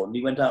the war, and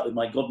he went out with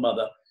my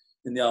godmother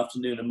in the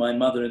afternoon and my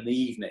mother in the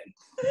evening.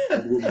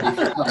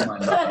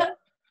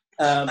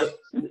 But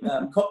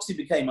Copsy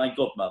became my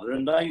godmother,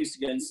 and I used to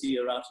go and see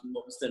her out in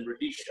what was then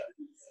Rhodesia.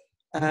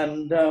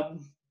 And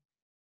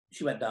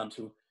she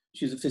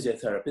was a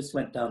physiotherapist,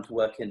 went down to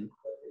work in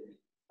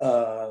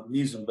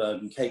Muizenberg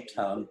and Cape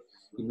Town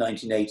in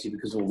 1980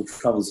 because of all the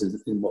troubles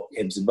in what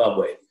became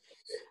Zimbabwe.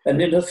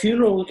 And in her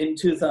funeral in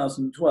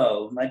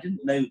 2012, and I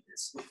didn't know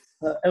this,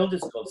 her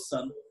eldest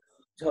godson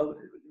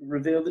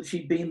revealed that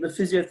she'd been the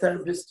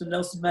physiotherapist to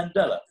Nelson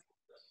Mandela.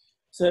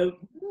 So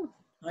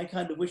I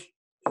kind of wish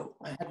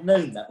I had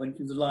known that when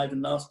she was alive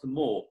and asked her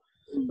more.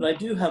 But I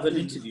do have an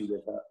interview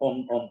with her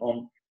on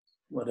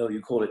whatever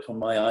you call it, on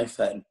my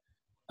iPhone,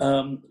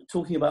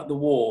 talking about the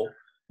war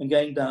and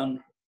going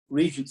down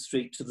Regent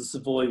Street to the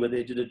Savoy where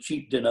they did a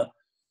cheap dinner,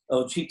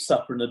 or cheap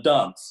supper and a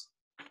dance.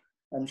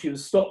 And she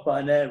was stopped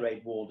by an air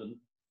raid warden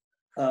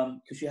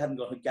because she hadn't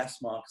got her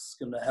gas mask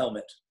and a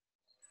helmet.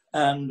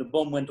 And the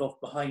bomb went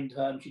off behind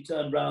her, and she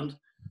turned round,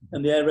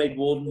 and the air raid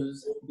warden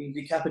was being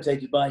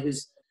decapitated by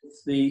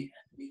the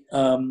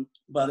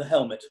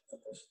helmet.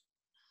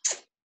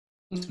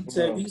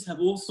 So we used to have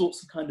all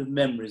sorts of kind of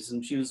memories,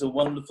 and she was a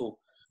wonderful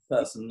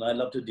person. I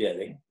loved her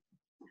dearly,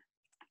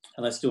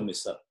 and I still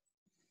miss her.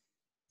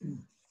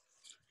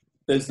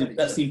 That's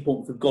the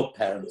importance of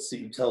godparents, that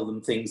you tell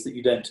them things that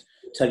you don't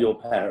tell your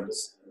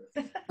parents.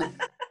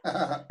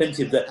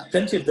 Plenty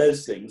of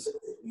those things.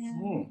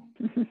 Yeah.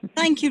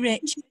 Thank you,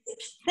 Rich.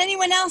 Does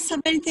anyone else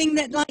have anything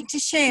they'd like to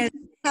share?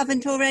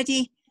 Haven't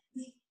already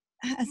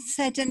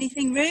said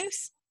anything,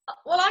 Ruth?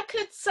 Well, I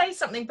could say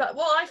something, but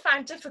what I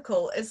found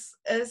difficult is,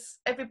 as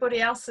everybody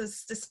else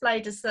has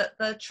displayed, is that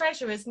the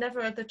treasure is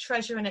never the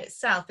treasure in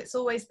itself. It's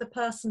always the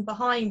person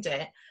behind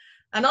it.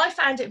 And I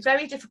found it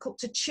very difficult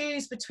to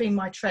choose between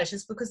my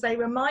treasures because they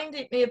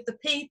reminded me of the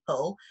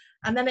people,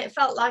 and then it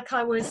felt like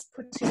I was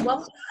putting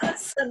one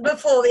person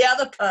before the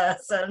other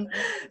person.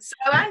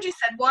 So Andrew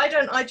said, why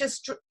don't I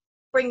just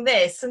bring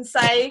this and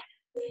say,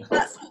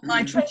 that's what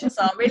my treasures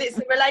are. Really, it's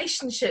the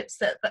relationships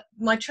that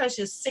my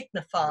treasures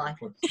signify.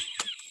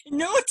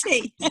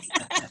 Naughty.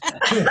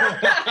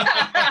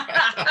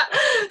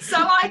 So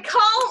I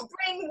can't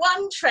bring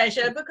one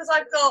treasure because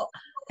I've got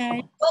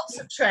lots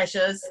of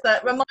treasures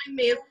that remind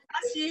me of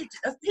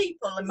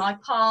people in my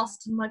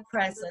past and my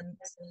present.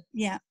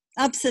 Yeah,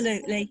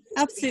 absolutely.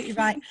 Absolutely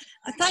right.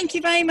 Thank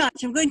you very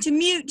much. I'm going to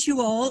mute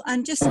you all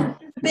and just a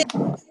bit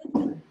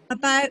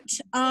about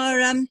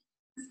our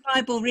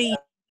Bible read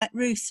that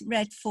Ruth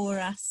read for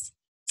us.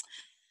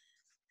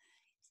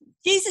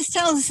 Jesus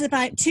tells us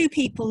about two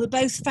people who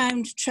both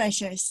found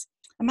treasures,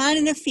 a man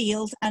in a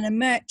field and a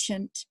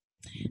merchant.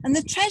 And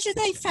the treasure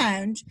they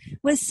found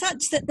was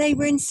such that they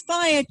were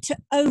inspired to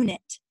own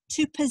it,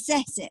 to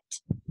possess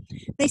it.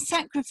 They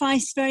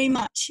sacrificed very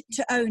much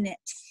to own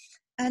it.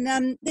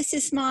 And this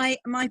is my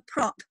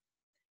prop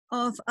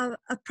of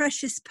a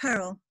precious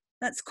pearl.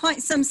 That's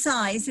quite some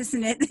size,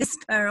 isn't it, this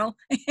pearl?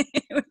 Here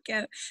we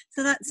go.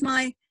 So that's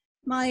my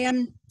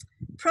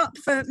prop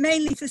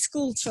mainly for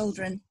school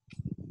children.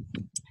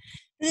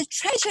 The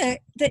treasure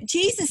that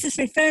Jesus is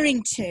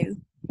referring to,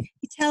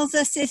 he tells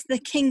us, is the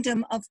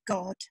kingdom of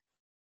God.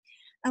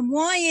 And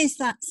why is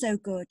that so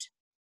good?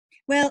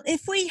 Well,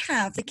 if we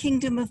have the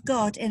kingdom of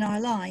God in our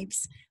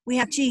lives, we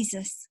have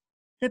Jesus,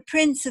 the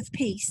Prince of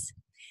Peace,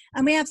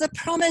 and we have the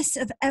promise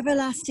of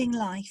everlasting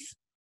life.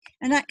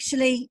 And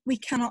actually, we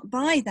cannot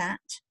buy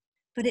that,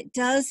 but it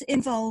does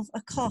involve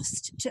a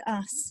cost to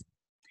us.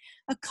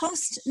 A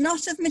cost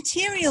not of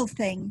material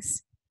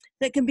things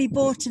that can be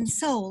bought and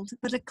sold,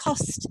 but a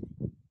cost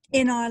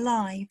in our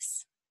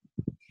lives.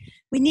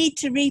 We need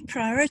to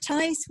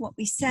reprioritize what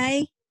we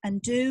say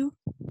and do.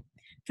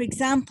 For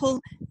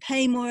example,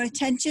 pay more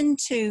attention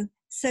to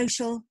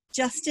social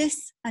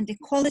justice and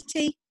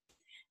equality,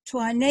 to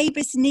our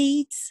neighbours'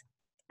 needs,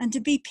 and to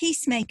be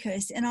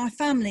peacemakers in our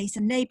families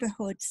and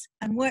neighbourhoods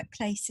and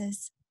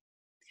workplaces.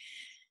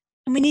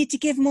 And we need to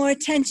give more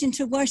attention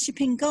to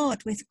worshipping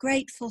God with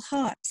grateful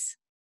hearts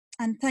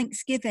and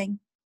thanksgiving.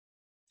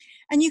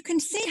 And you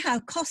can see how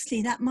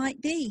costly that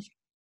might be.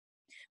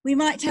 We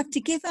might have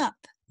to give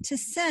up, to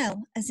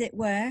sell, as it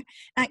were,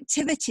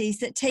 activities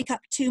that take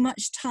up too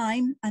much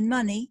time and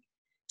money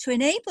to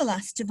enable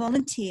us to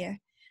volunteer,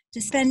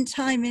 to spend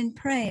time in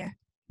prayer,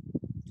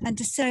 and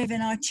to serve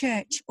in our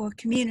church or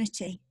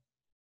community.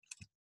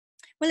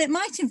 Well, it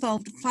might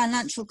involve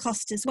financial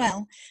cost as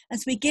well,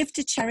 as we give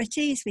to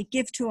charity, as we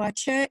give to our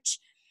church,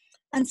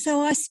 and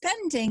so our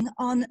spending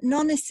on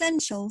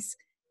non-essentials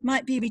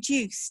might be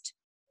reduced.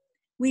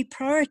 We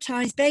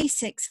prioritise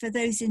basics for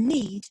those in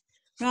need,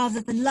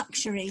 rather than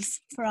luxuries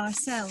for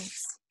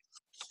ourselves.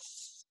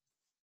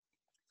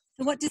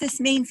 So what does this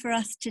mean for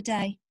us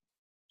today?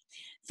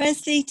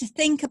 Firstly, to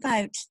think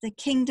about the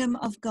kingdom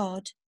of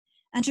God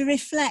and to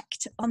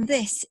reflect on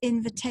this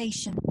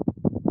invitation.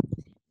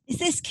 Is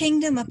this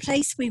kingdom a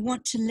place we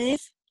want to live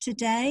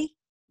today,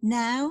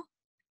 now,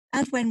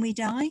 and when we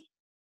die?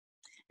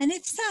 And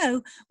if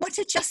so, what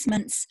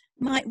adjustments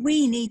might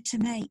we need to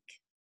make?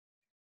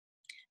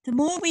 The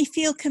more we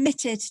feel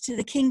committed to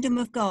the kingdom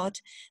of God,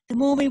 the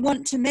more we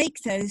want to make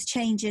those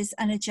changes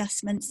and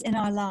adjustments in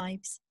our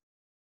lives.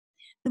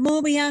 The more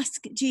we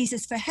ask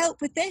Jesus for help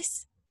with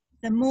this,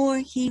 the more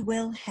he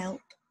will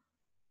help.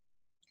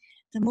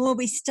 The more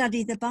we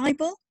study the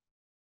Bible,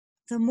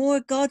 the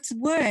more God's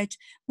word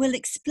will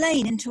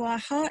explain into our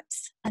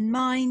hearts and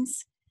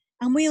minds,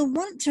 and we'll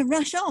want to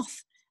rush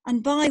off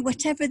and buy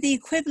whatever the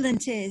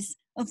equivalent is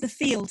of the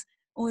field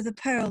or the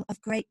pearl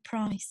of great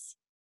price.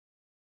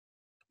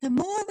 The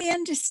more we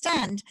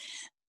understand,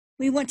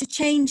 we want to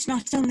change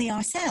not only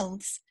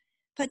ourselves,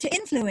 but to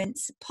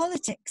influence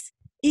politics,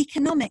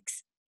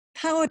 economics,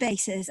 power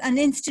bases and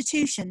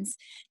institutions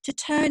to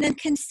turn and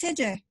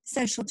consider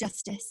social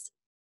justice,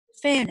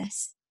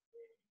 fairness,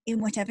 in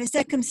whatever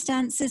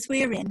circumstances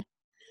we're in,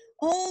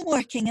 all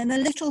working in the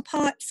little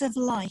parts of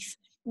life,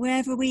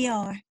 wherever we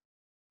are.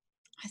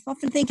 I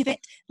often think of it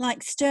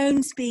like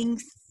stones being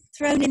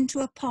thrown into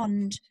a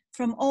pond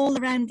from all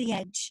around the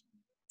edge,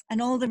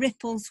 and all the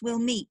ripples will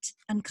meet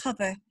and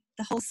cover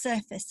the whole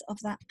surface of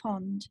that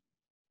pond.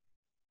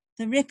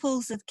 The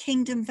ripples of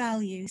kingdom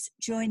values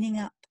joining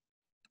up.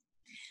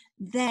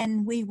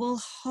 Then we will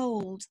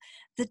hold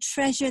the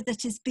treasure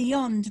that is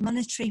beyond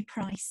monetary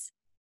price,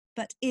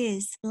 but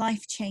is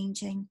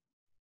life-changing.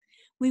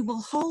 We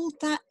will hold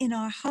that in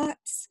our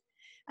hearts,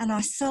 and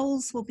our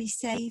souls will be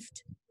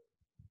saved.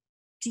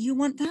 Do you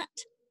want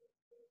that?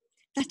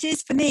 That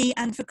is, for me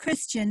and for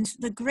Christians,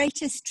 the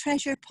greatest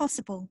treasure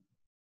possible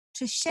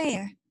to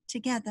share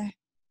together.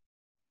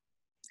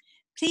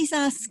 Please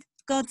ask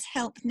God's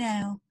help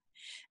now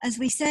as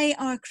we say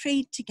our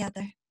creed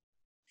together.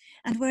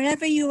 And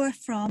wherever you are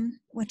from,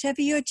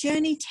 whatever your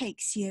journey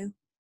takes you,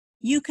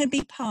 you can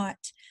be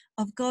part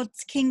of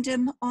God's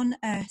kingdom on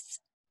earth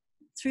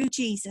through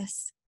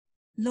Jesus,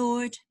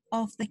 Lord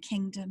of the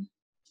kingdom.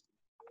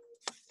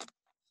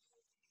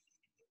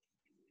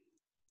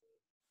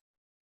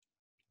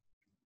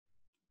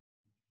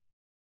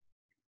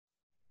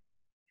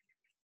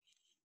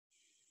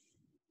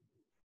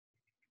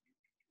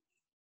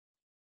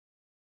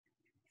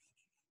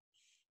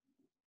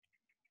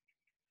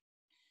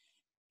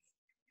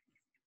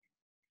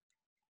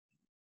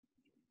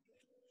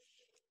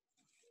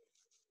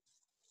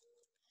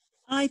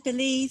 I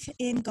believe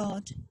in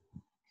God,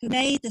 who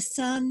made the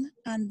sun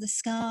and the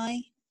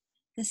sky,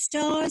 the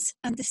stars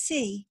and the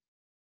sea,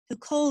 who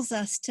calls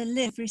us to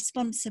live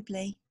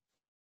responsibly.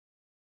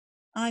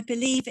 I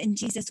believe in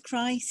Jesus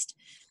Christ,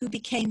 who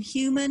became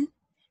human,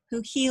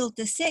 who healed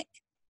the sick,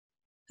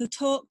 who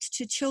talked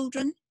to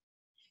children,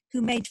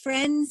 who made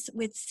friends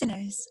with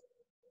sinners.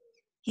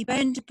 He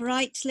burned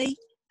brightly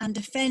and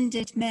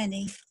offended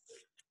many.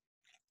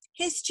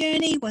 His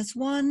journey was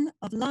one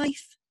of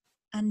life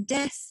and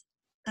death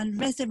and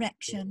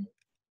resurrection.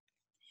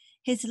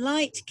 His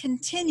light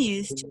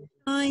continues to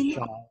shine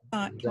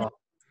darkness.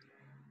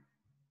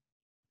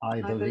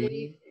 I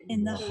believe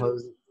in the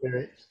Holy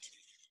Spirit,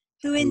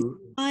 who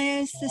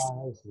inspires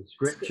the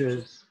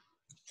scriptures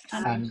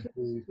and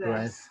whose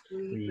breath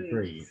we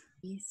breathe.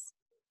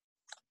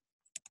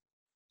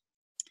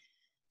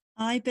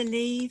 I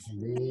believe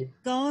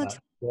God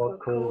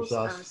calls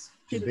us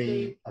to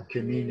be a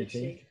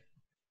community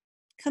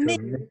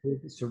committed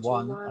to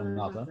one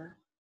another,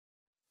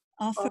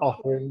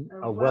 offering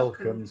a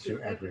welcome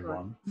to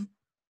everyone,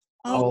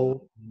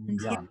 old and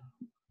young,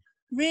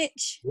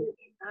 rich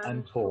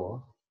and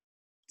poor,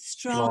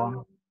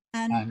 strong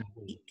and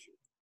weak.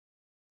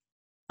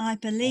 I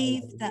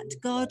believe that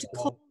God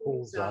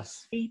calls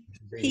us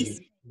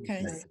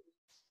peacemakers,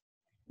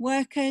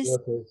 workers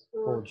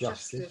for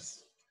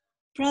justice,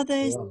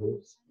 brothers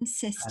and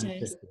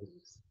sisters,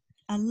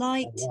 a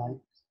light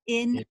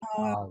in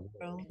our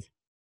world.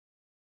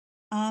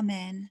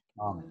 Amen.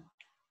 Amen.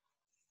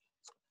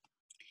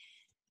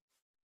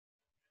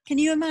 Can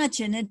you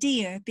imagine a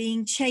deer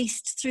being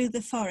chased through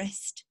the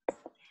forest?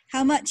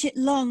 How much it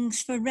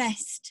longs for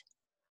rest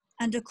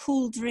and a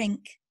cool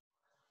drink.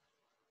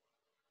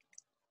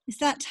 Is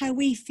that how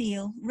we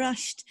feel,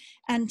 rushed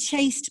and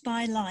chased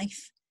by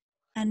life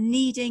and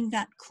needing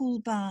that cool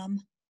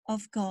balm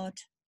of God?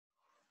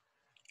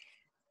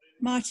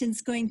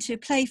 Martin's going to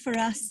play for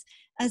us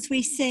as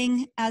we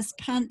sing As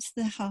Pant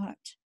the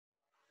Heart.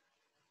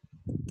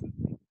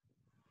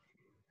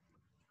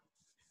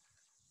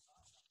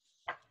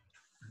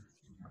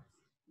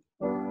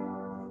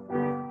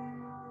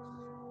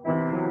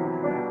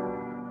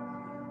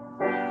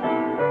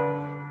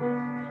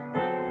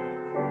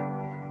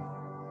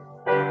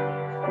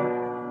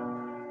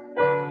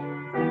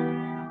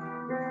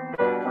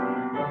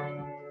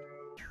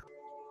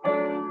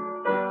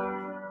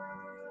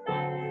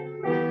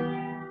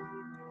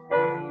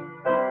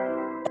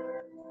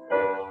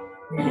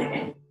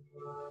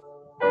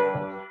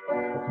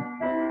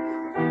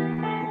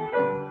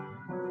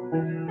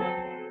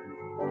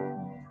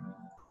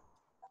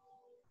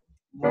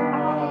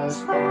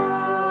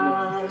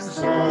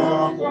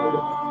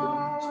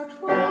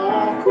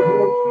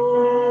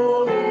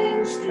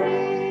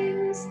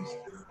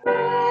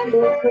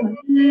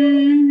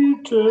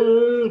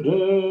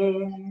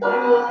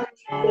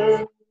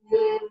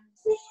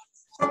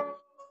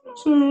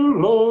 So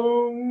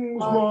long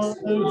my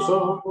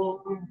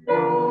soul,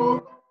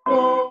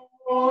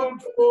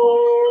 God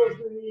for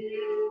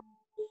thee,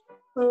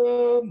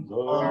 and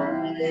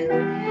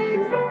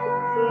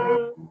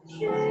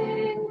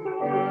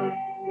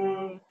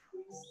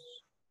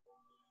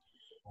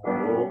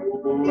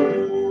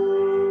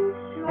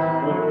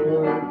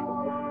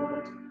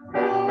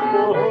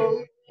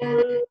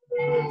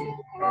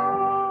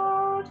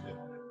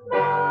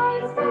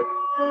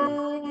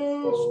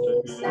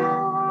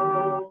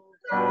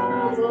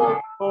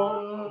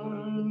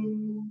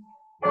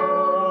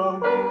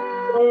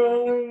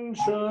when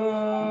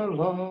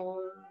shall I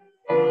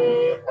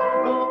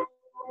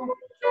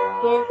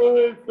thy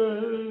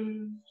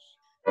face,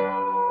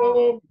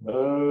 O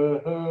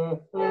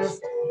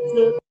majesty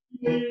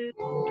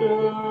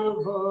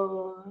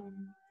divine?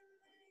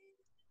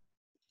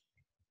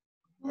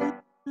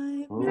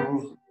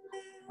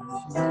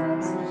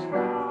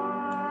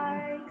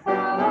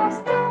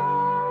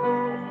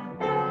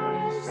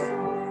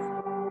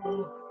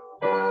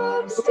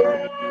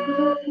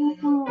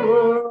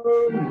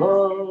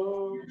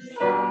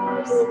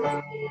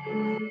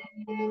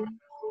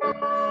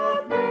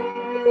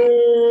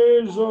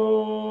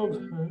 of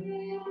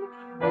heaven,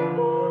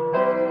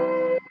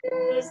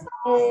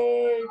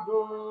 my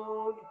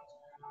God,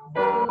 I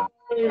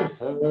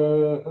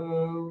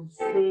have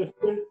faith.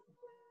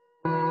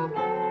 You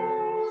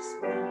forget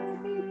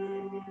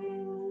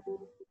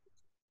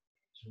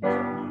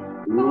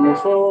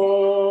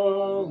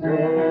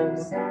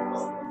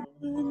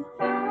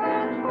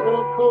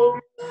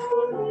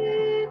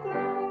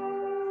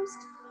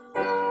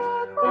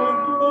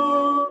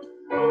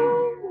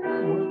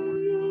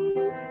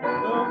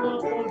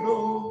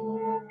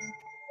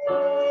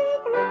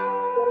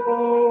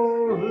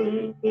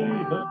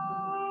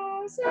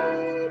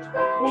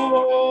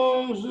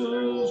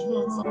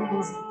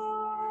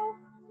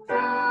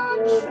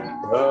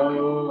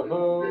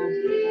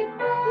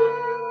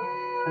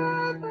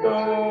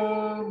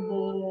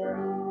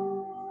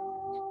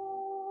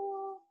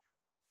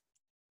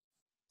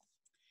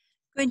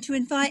Going to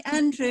invite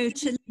Andrew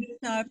to lead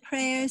our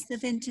prayers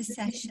of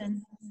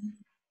intercession.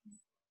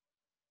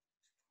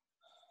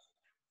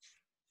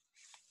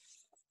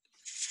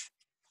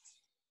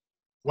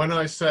 When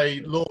I say,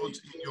 Lord,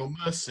 in your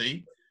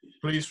mercy,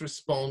 please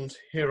respond,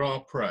 hear our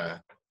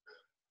prayer.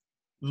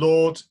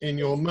 Lord, in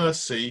your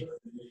mercy,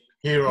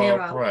 hear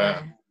our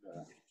prayer.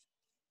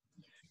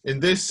 In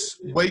this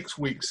Wakes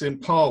Weeks in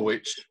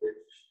Parwich,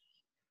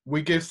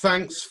 we give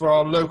thanks for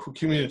our local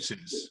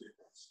communities,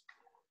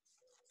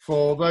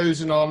 for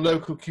those in our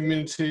local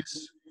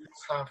communities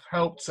who have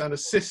helped and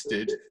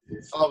assisted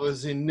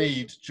others in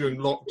need during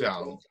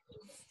lockdown.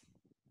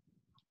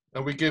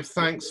 And we give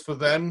thanks for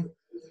them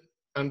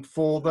and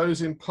for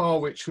those in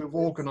Parwich who have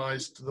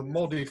organised the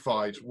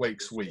modified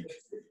Wakes Week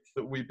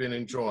that we've been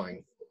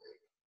enjoying.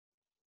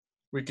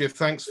 We give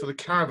thanks for the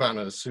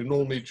caravanners who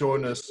normally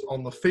join us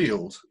on the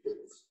field,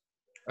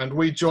 and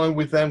we join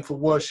with them for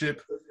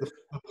worship. The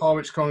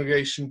Parwich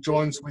congregation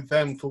joins with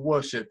them for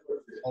worship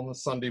on the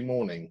Sunday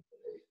morning.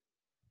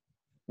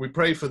 We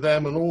pray for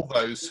them and all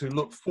those who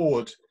look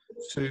forward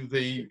to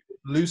the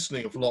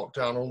loosening of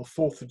lockdown on the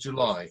 4th of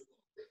July.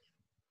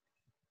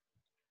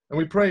 And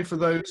we pray for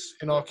those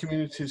in our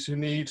communities who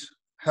need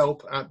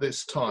help at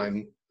this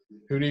time,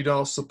 who need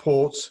our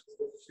support,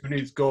 who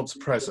need God's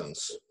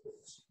presence.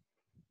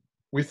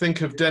 We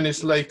think of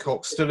Dennis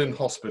Laycock still in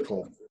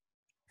hospital,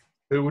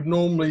 who would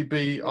normally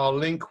be our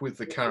link with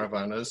the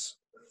caravanners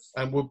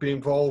and would be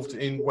involved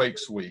in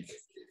Wakes Week.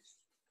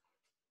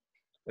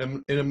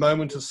 In a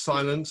moment of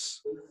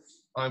silence,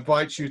 I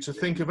invite you to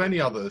think of any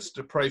others,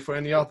 to pray for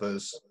any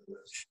others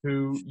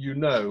who you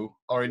know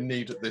are in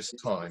need at this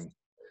time.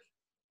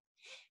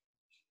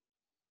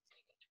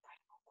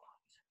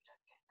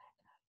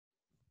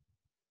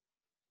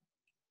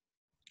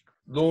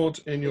 Lord,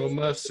 in your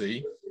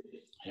mercy,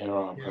 hear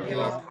our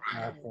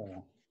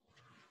prayer.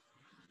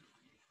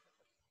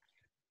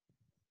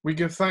 We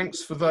give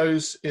thanks for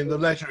those in the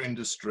leisure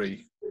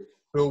industry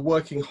who are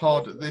working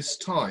hard at this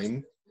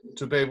time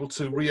to be able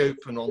to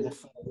reopen on the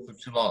 4th of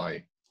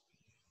July.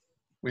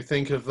 We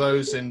think of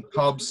those in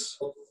pubs,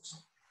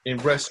 in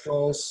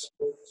restaurants,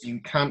 in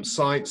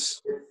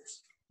campsites,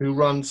 who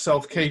run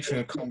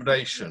self-catering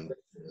accommodation.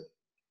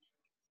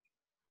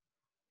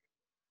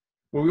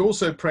 But we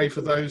also pray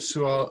for those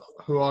who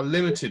are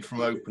limited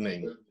from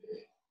opening.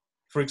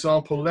 For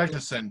example, leisure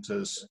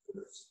centres,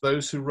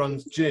 those who run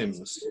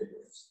gyms,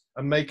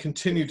 and may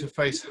continue to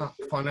face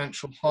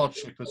financial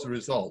hardship as a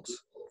result.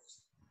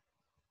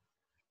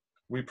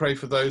 We pray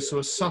for those who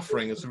are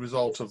suffering as a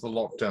result of the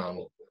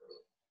lockdown,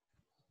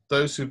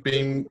 those who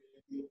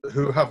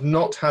have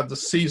not had the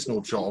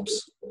seasonal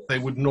jobs they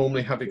would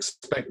normally have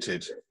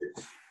expected.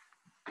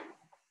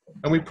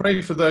 And we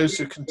pray for those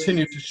who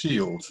continue to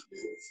shield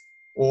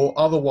or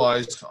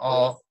otherwise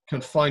are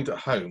confined at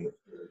home,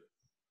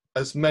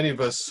 as many of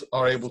us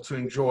are able to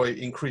enjoy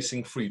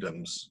increasing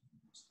freedoms.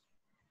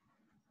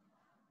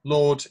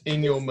 Lord,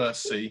 in your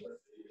mercy,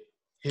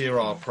 hear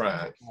our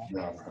prayer.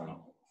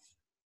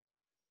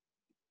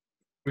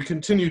 We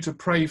continue to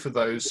pray for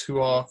those who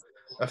are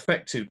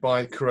affected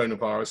by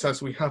coronavirus,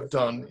 as we have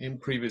done in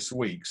previous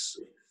weeks,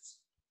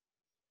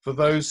 for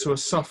those who are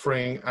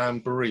suffering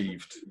and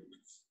bereaved,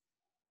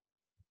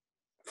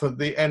 for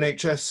the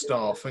NHS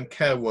staff and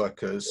care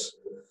workers,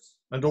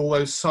 and all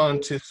those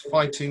scientists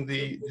fighting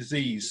the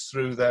disease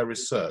through their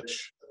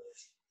research.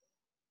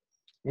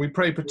 We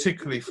pray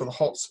particularly for the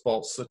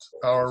hotspots that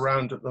are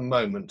around at the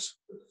moment,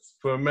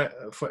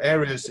 for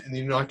areas in the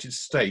United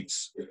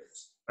States,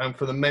 and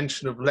for the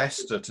mention of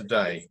Leicester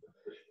today.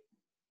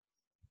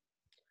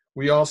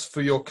 We ask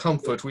for your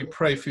comfort. We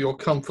pray for your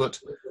comfort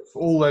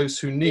for all those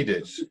who need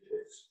it.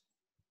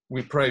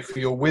 We pray for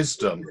your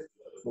wisdom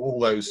for all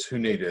those who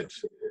need it.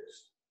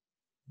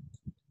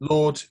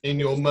 Lord, in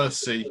your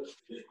mercy,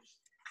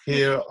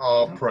 hear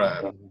our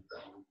prayer.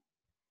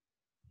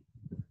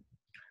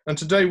 And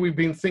today we've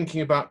been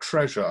thinking about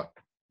treasure.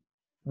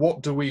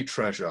 What do we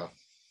treasure?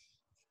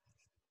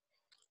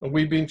 And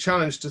we've been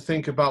challenged to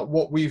think about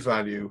what we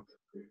value,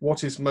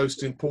 what is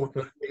most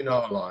important in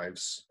our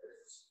lives.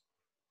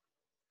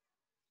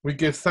 We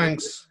give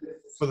thanks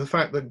for the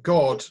fact that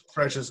God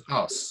treasures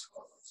us,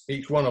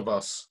 each one of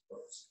us,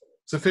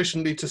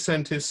 sufficiently to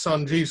send his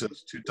son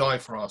Jesus to die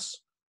for us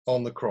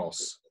on the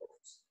cross.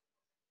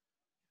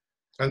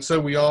 And so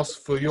we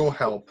ask for your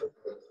help,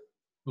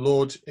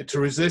 Lord, to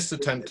resist the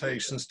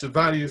temptations, to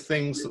value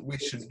things that we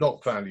should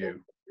not value,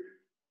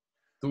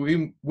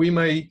 that we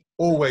may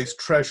always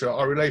treasure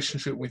our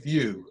relationship with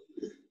you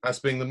as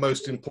being the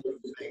most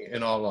important thing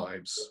in our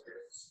lives.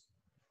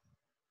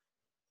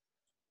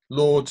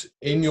 Lord,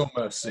 in your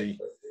mercy,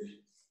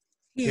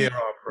 hear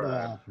our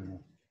prayer.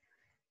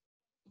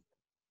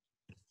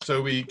 So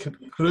we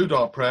conclude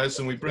our prayers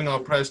and we bring our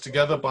prayers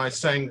together by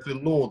saying the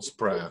Lord's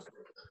Prayer.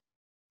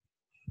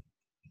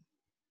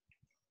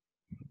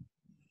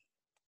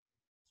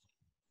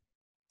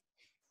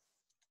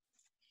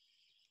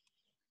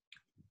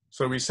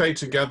 So we say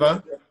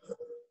together,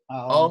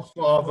 Our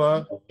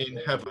Father in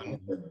heaven,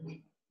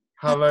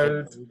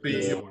 hallowed be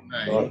your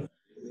name.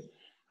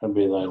 And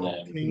be thy Your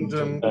name.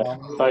 kingdom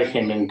come. Thy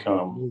kingdom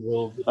come.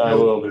 Thy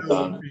will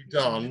be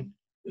done.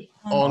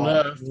 On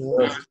earth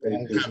as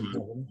in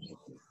heaven.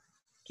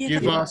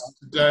 Give us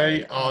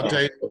today our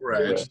daily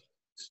bread.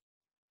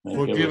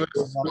 Forgive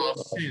us our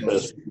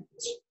sins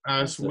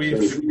as we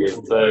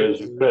forgive those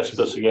who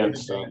trespass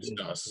against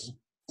us.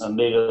 And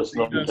lead us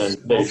not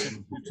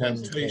into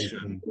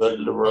temptation, but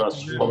deliver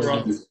us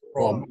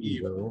from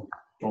evil.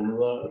 From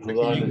The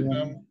thine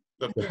kingdom,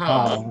 the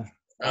power,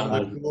 and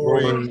the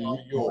glory are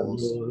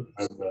yours,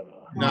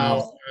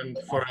 now and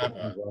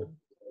forever.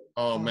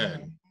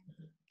 Amen.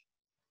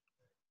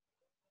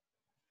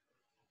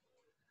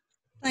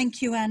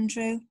 Thank you,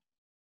 Andrew.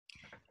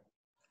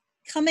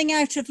 Coming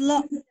out of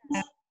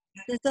lockdown,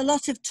 there's a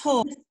lot of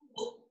talk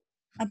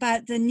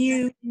about the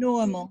new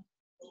normal.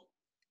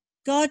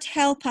 God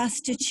help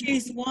us to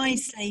choose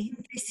wisely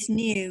this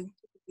new.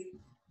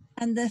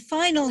 And the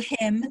final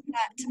hymn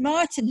that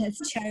Martin has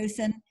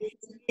chosen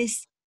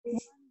is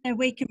one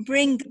we can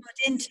bring God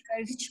into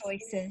those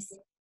choices.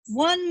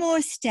 One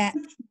more step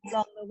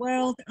along the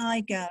world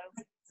I go.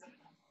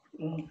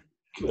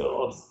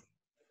 God.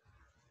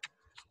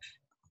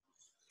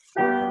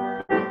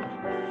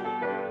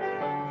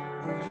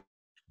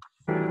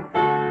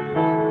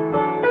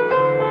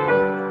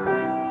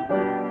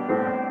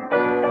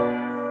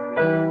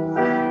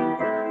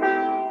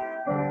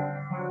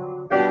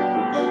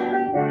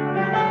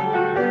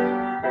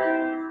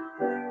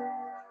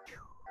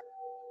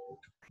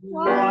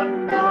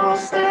 One more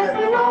step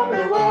along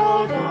the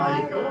world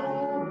I go.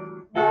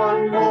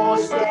 One more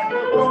step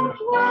along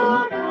the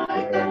world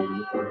I go.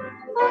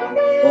 From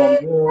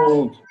the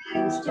old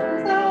things to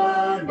the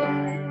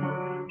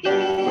new.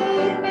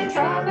 Keep me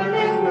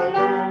traveling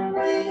along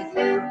with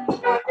you.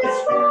 But it's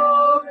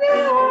from the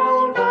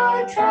old I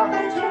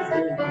travel to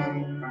the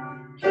new.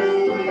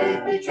 Keep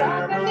me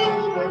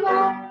traveling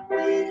along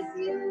with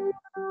you.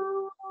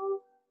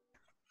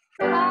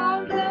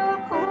 Round the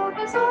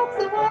corners of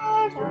the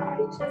world I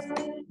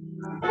turn,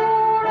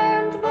 more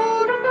and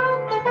more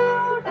around the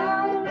world I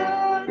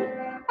learn,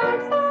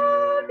 and the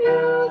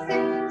new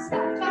things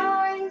that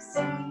I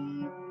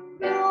see,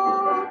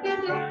 you'll be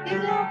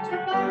looking out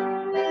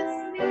along with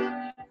me,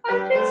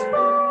 and it's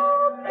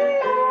from the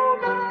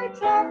old I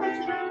travel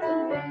to the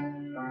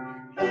new.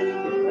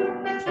 Keep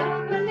me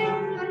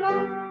traveling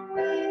along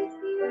with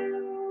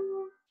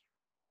you.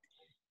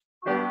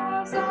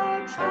 As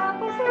I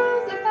travel through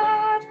the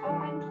bad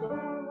and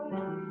good,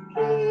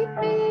 keep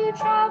me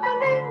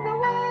traveling the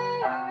way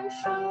I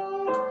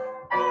should.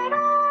 When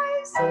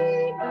I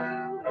see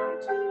nowhere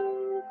to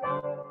go,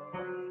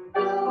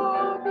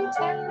 you'll be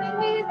telling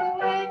me the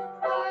way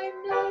I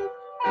know,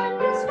 and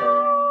it's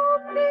from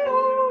the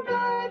old I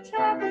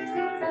travel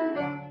to the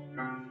new.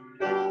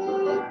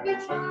 Keep me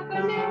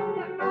traveling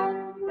along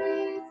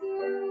with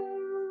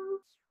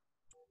you.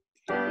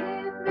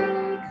 Give me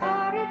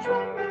courage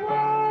when the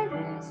world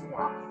is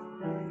rough.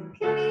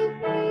 Keep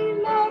me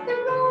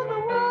loving though the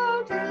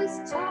world is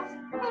tough.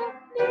 Let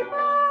me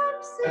run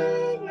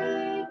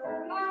singing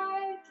all I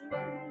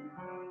do.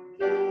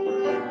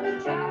 Keep me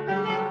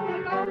traveling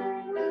along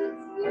with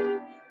you.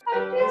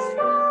 And it's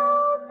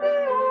from the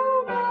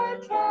old I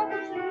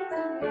travel to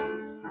the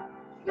new.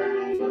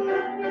 Keep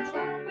me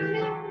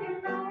traveling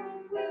along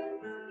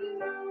with you.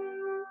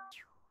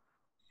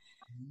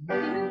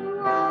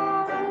 You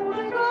are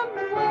older than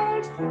the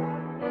world can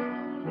be.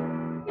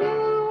 You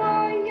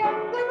are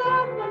younger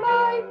than the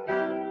life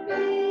can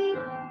be.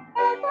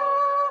 Ever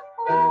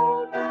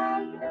hold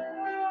on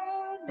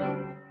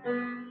learning.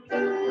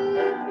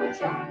 Keep me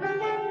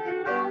traveling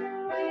along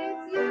with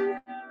you.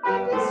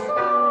 And it's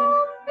from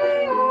the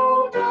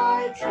old I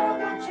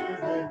travel to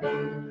the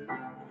new.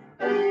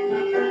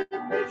 Keep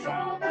me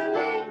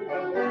traveling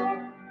along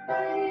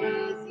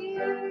with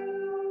you.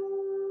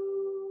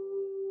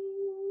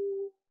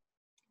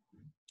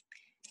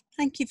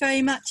 Thank you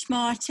very much,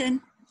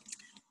 Martin.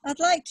 I'd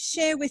like to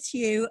share with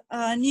you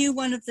a new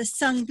one of the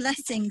sung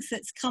blessings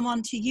that's come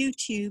onto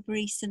YouTube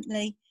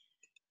recently.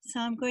 So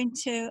I'm going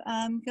to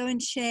go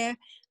and share,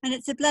 and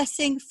it's a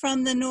blessing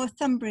from the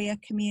Northumbria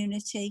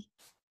community.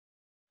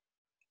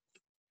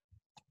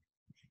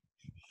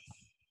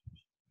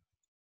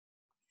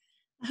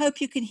 I hope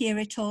you can hear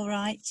it all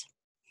right.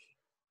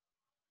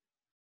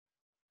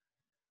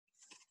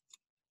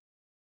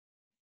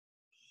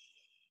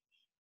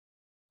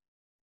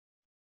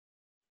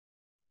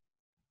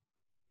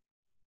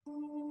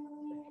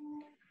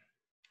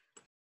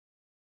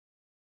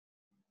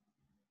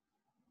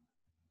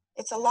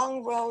 It's a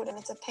long road and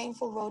it's a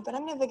painful road, but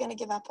I'm never going to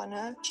give up on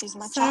her. She's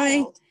my Sorry,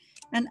 child.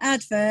 an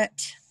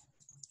advert.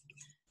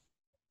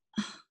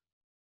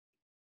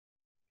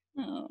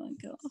 Oh my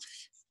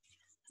gosh.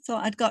 I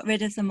thought I'd got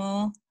rid of them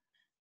all.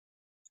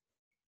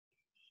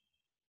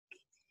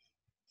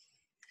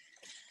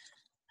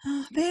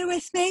 Oh, bear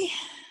with me.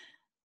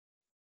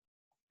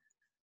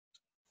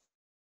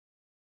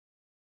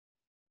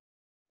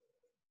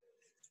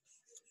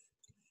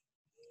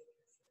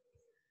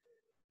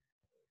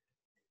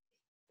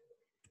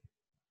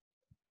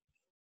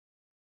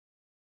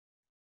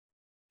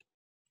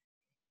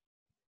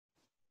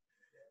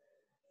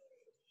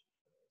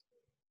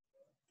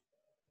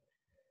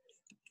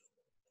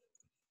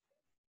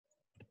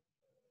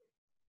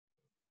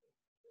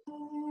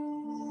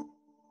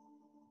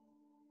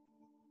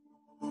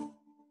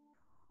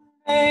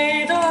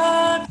 May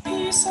the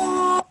peace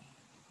of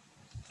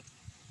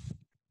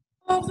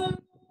the Lord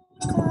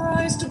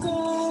Christ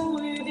go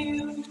with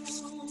you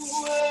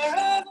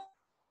wherever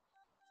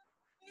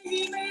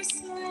He may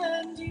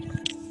send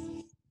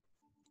you.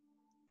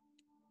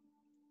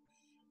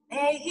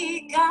 May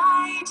He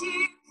guide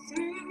you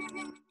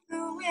through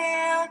the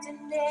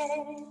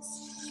wilderness,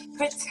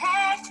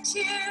 protect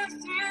you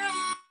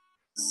through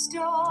the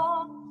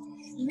storm.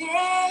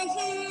 May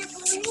He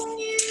bring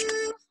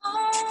you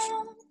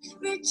home,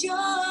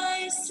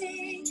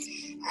 rejoicing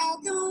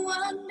at the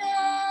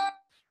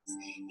wonders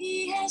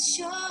He has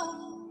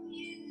shown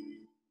you.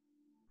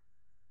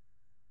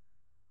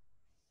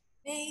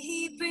 May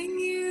He bring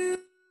you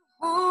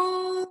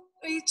home,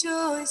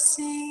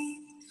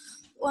 rejoicing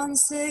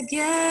once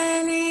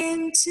again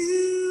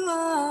into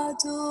our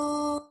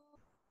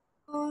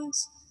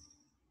doors.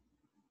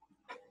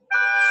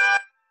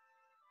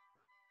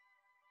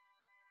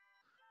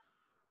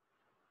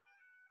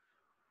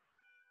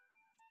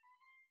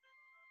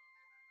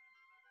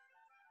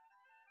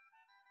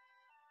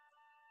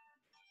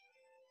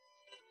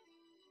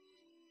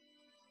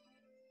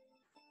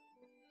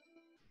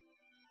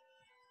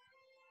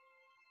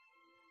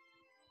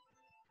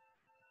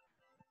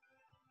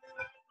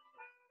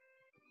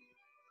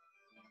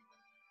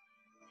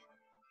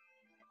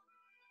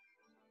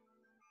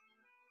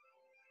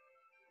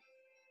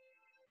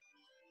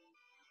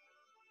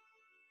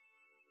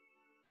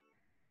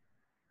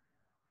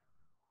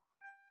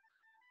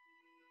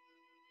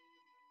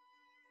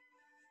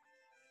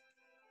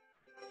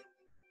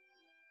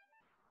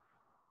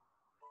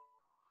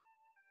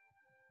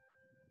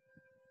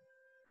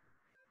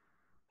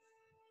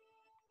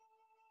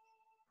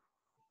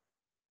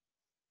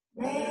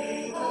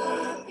 May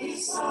the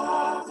peace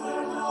of the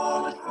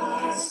Lord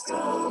Christ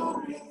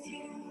go with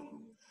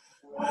you,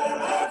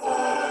 wherever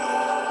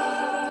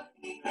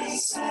He may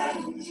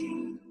send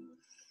you.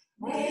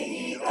 May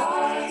He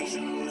guide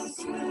you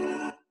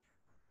through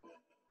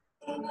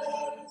the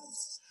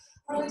mess,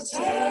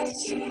 protect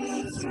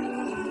you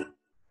through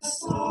the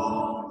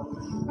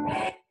storm.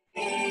 May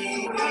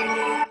He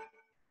bring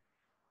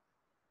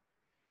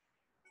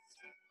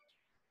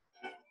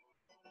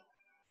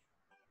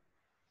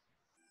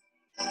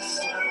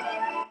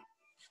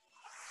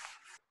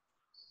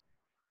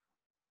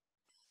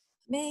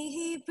May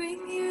He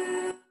bring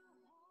you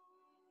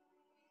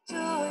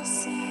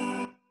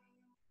rejoicing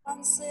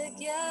once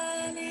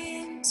again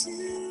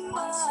into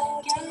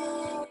our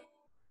doors.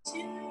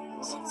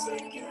 Once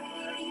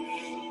again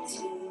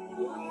into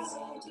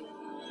our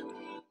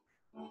doors.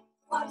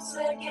 Once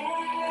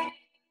again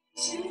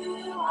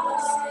to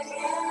our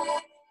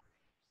doors.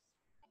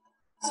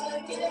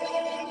 Once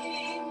again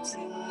into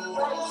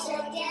once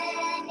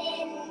again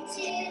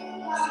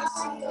into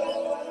our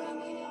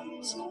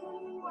doors.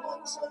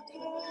 Once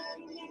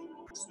again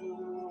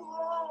into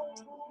our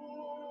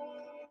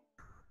doors.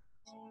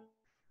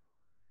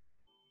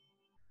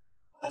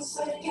 Once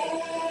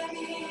again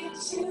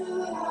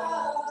into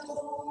our doors.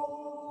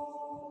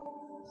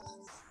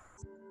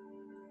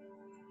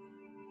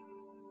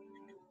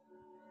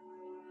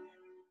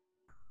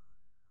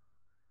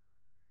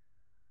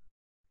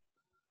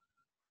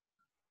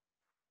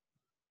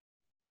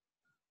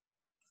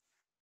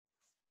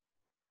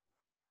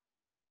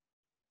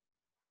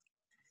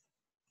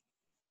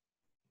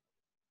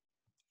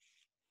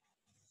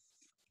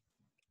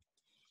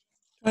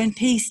 Go in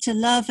peace to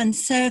love and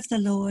serve the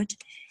Lord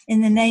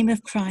in the name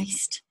of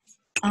Christ.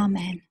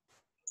 Amen.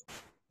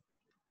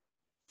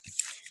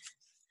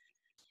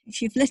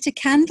 If you've lit a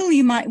candle,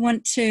 you might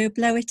want to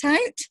blow it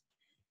out.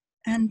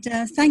 And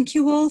thank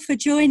you all for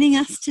joining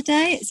us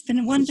today. It's been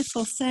a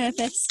wonderful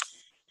service.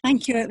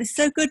 Thank you. It was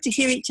so good to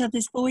hear each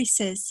other's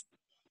voices.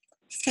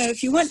 So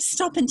if you want to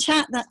stop and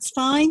chat, that's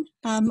fine.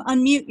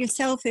 Unmute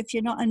yourself if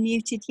you're not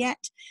unmuted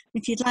yet.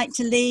 If you'd like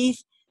to leave,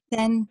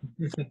 then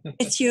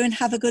it's you and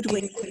have a good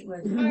week.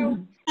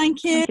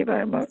 Thank you. Thank you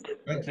very much.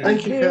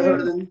 Thank you,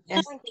 Carolyn.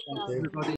 Yes. Thank you.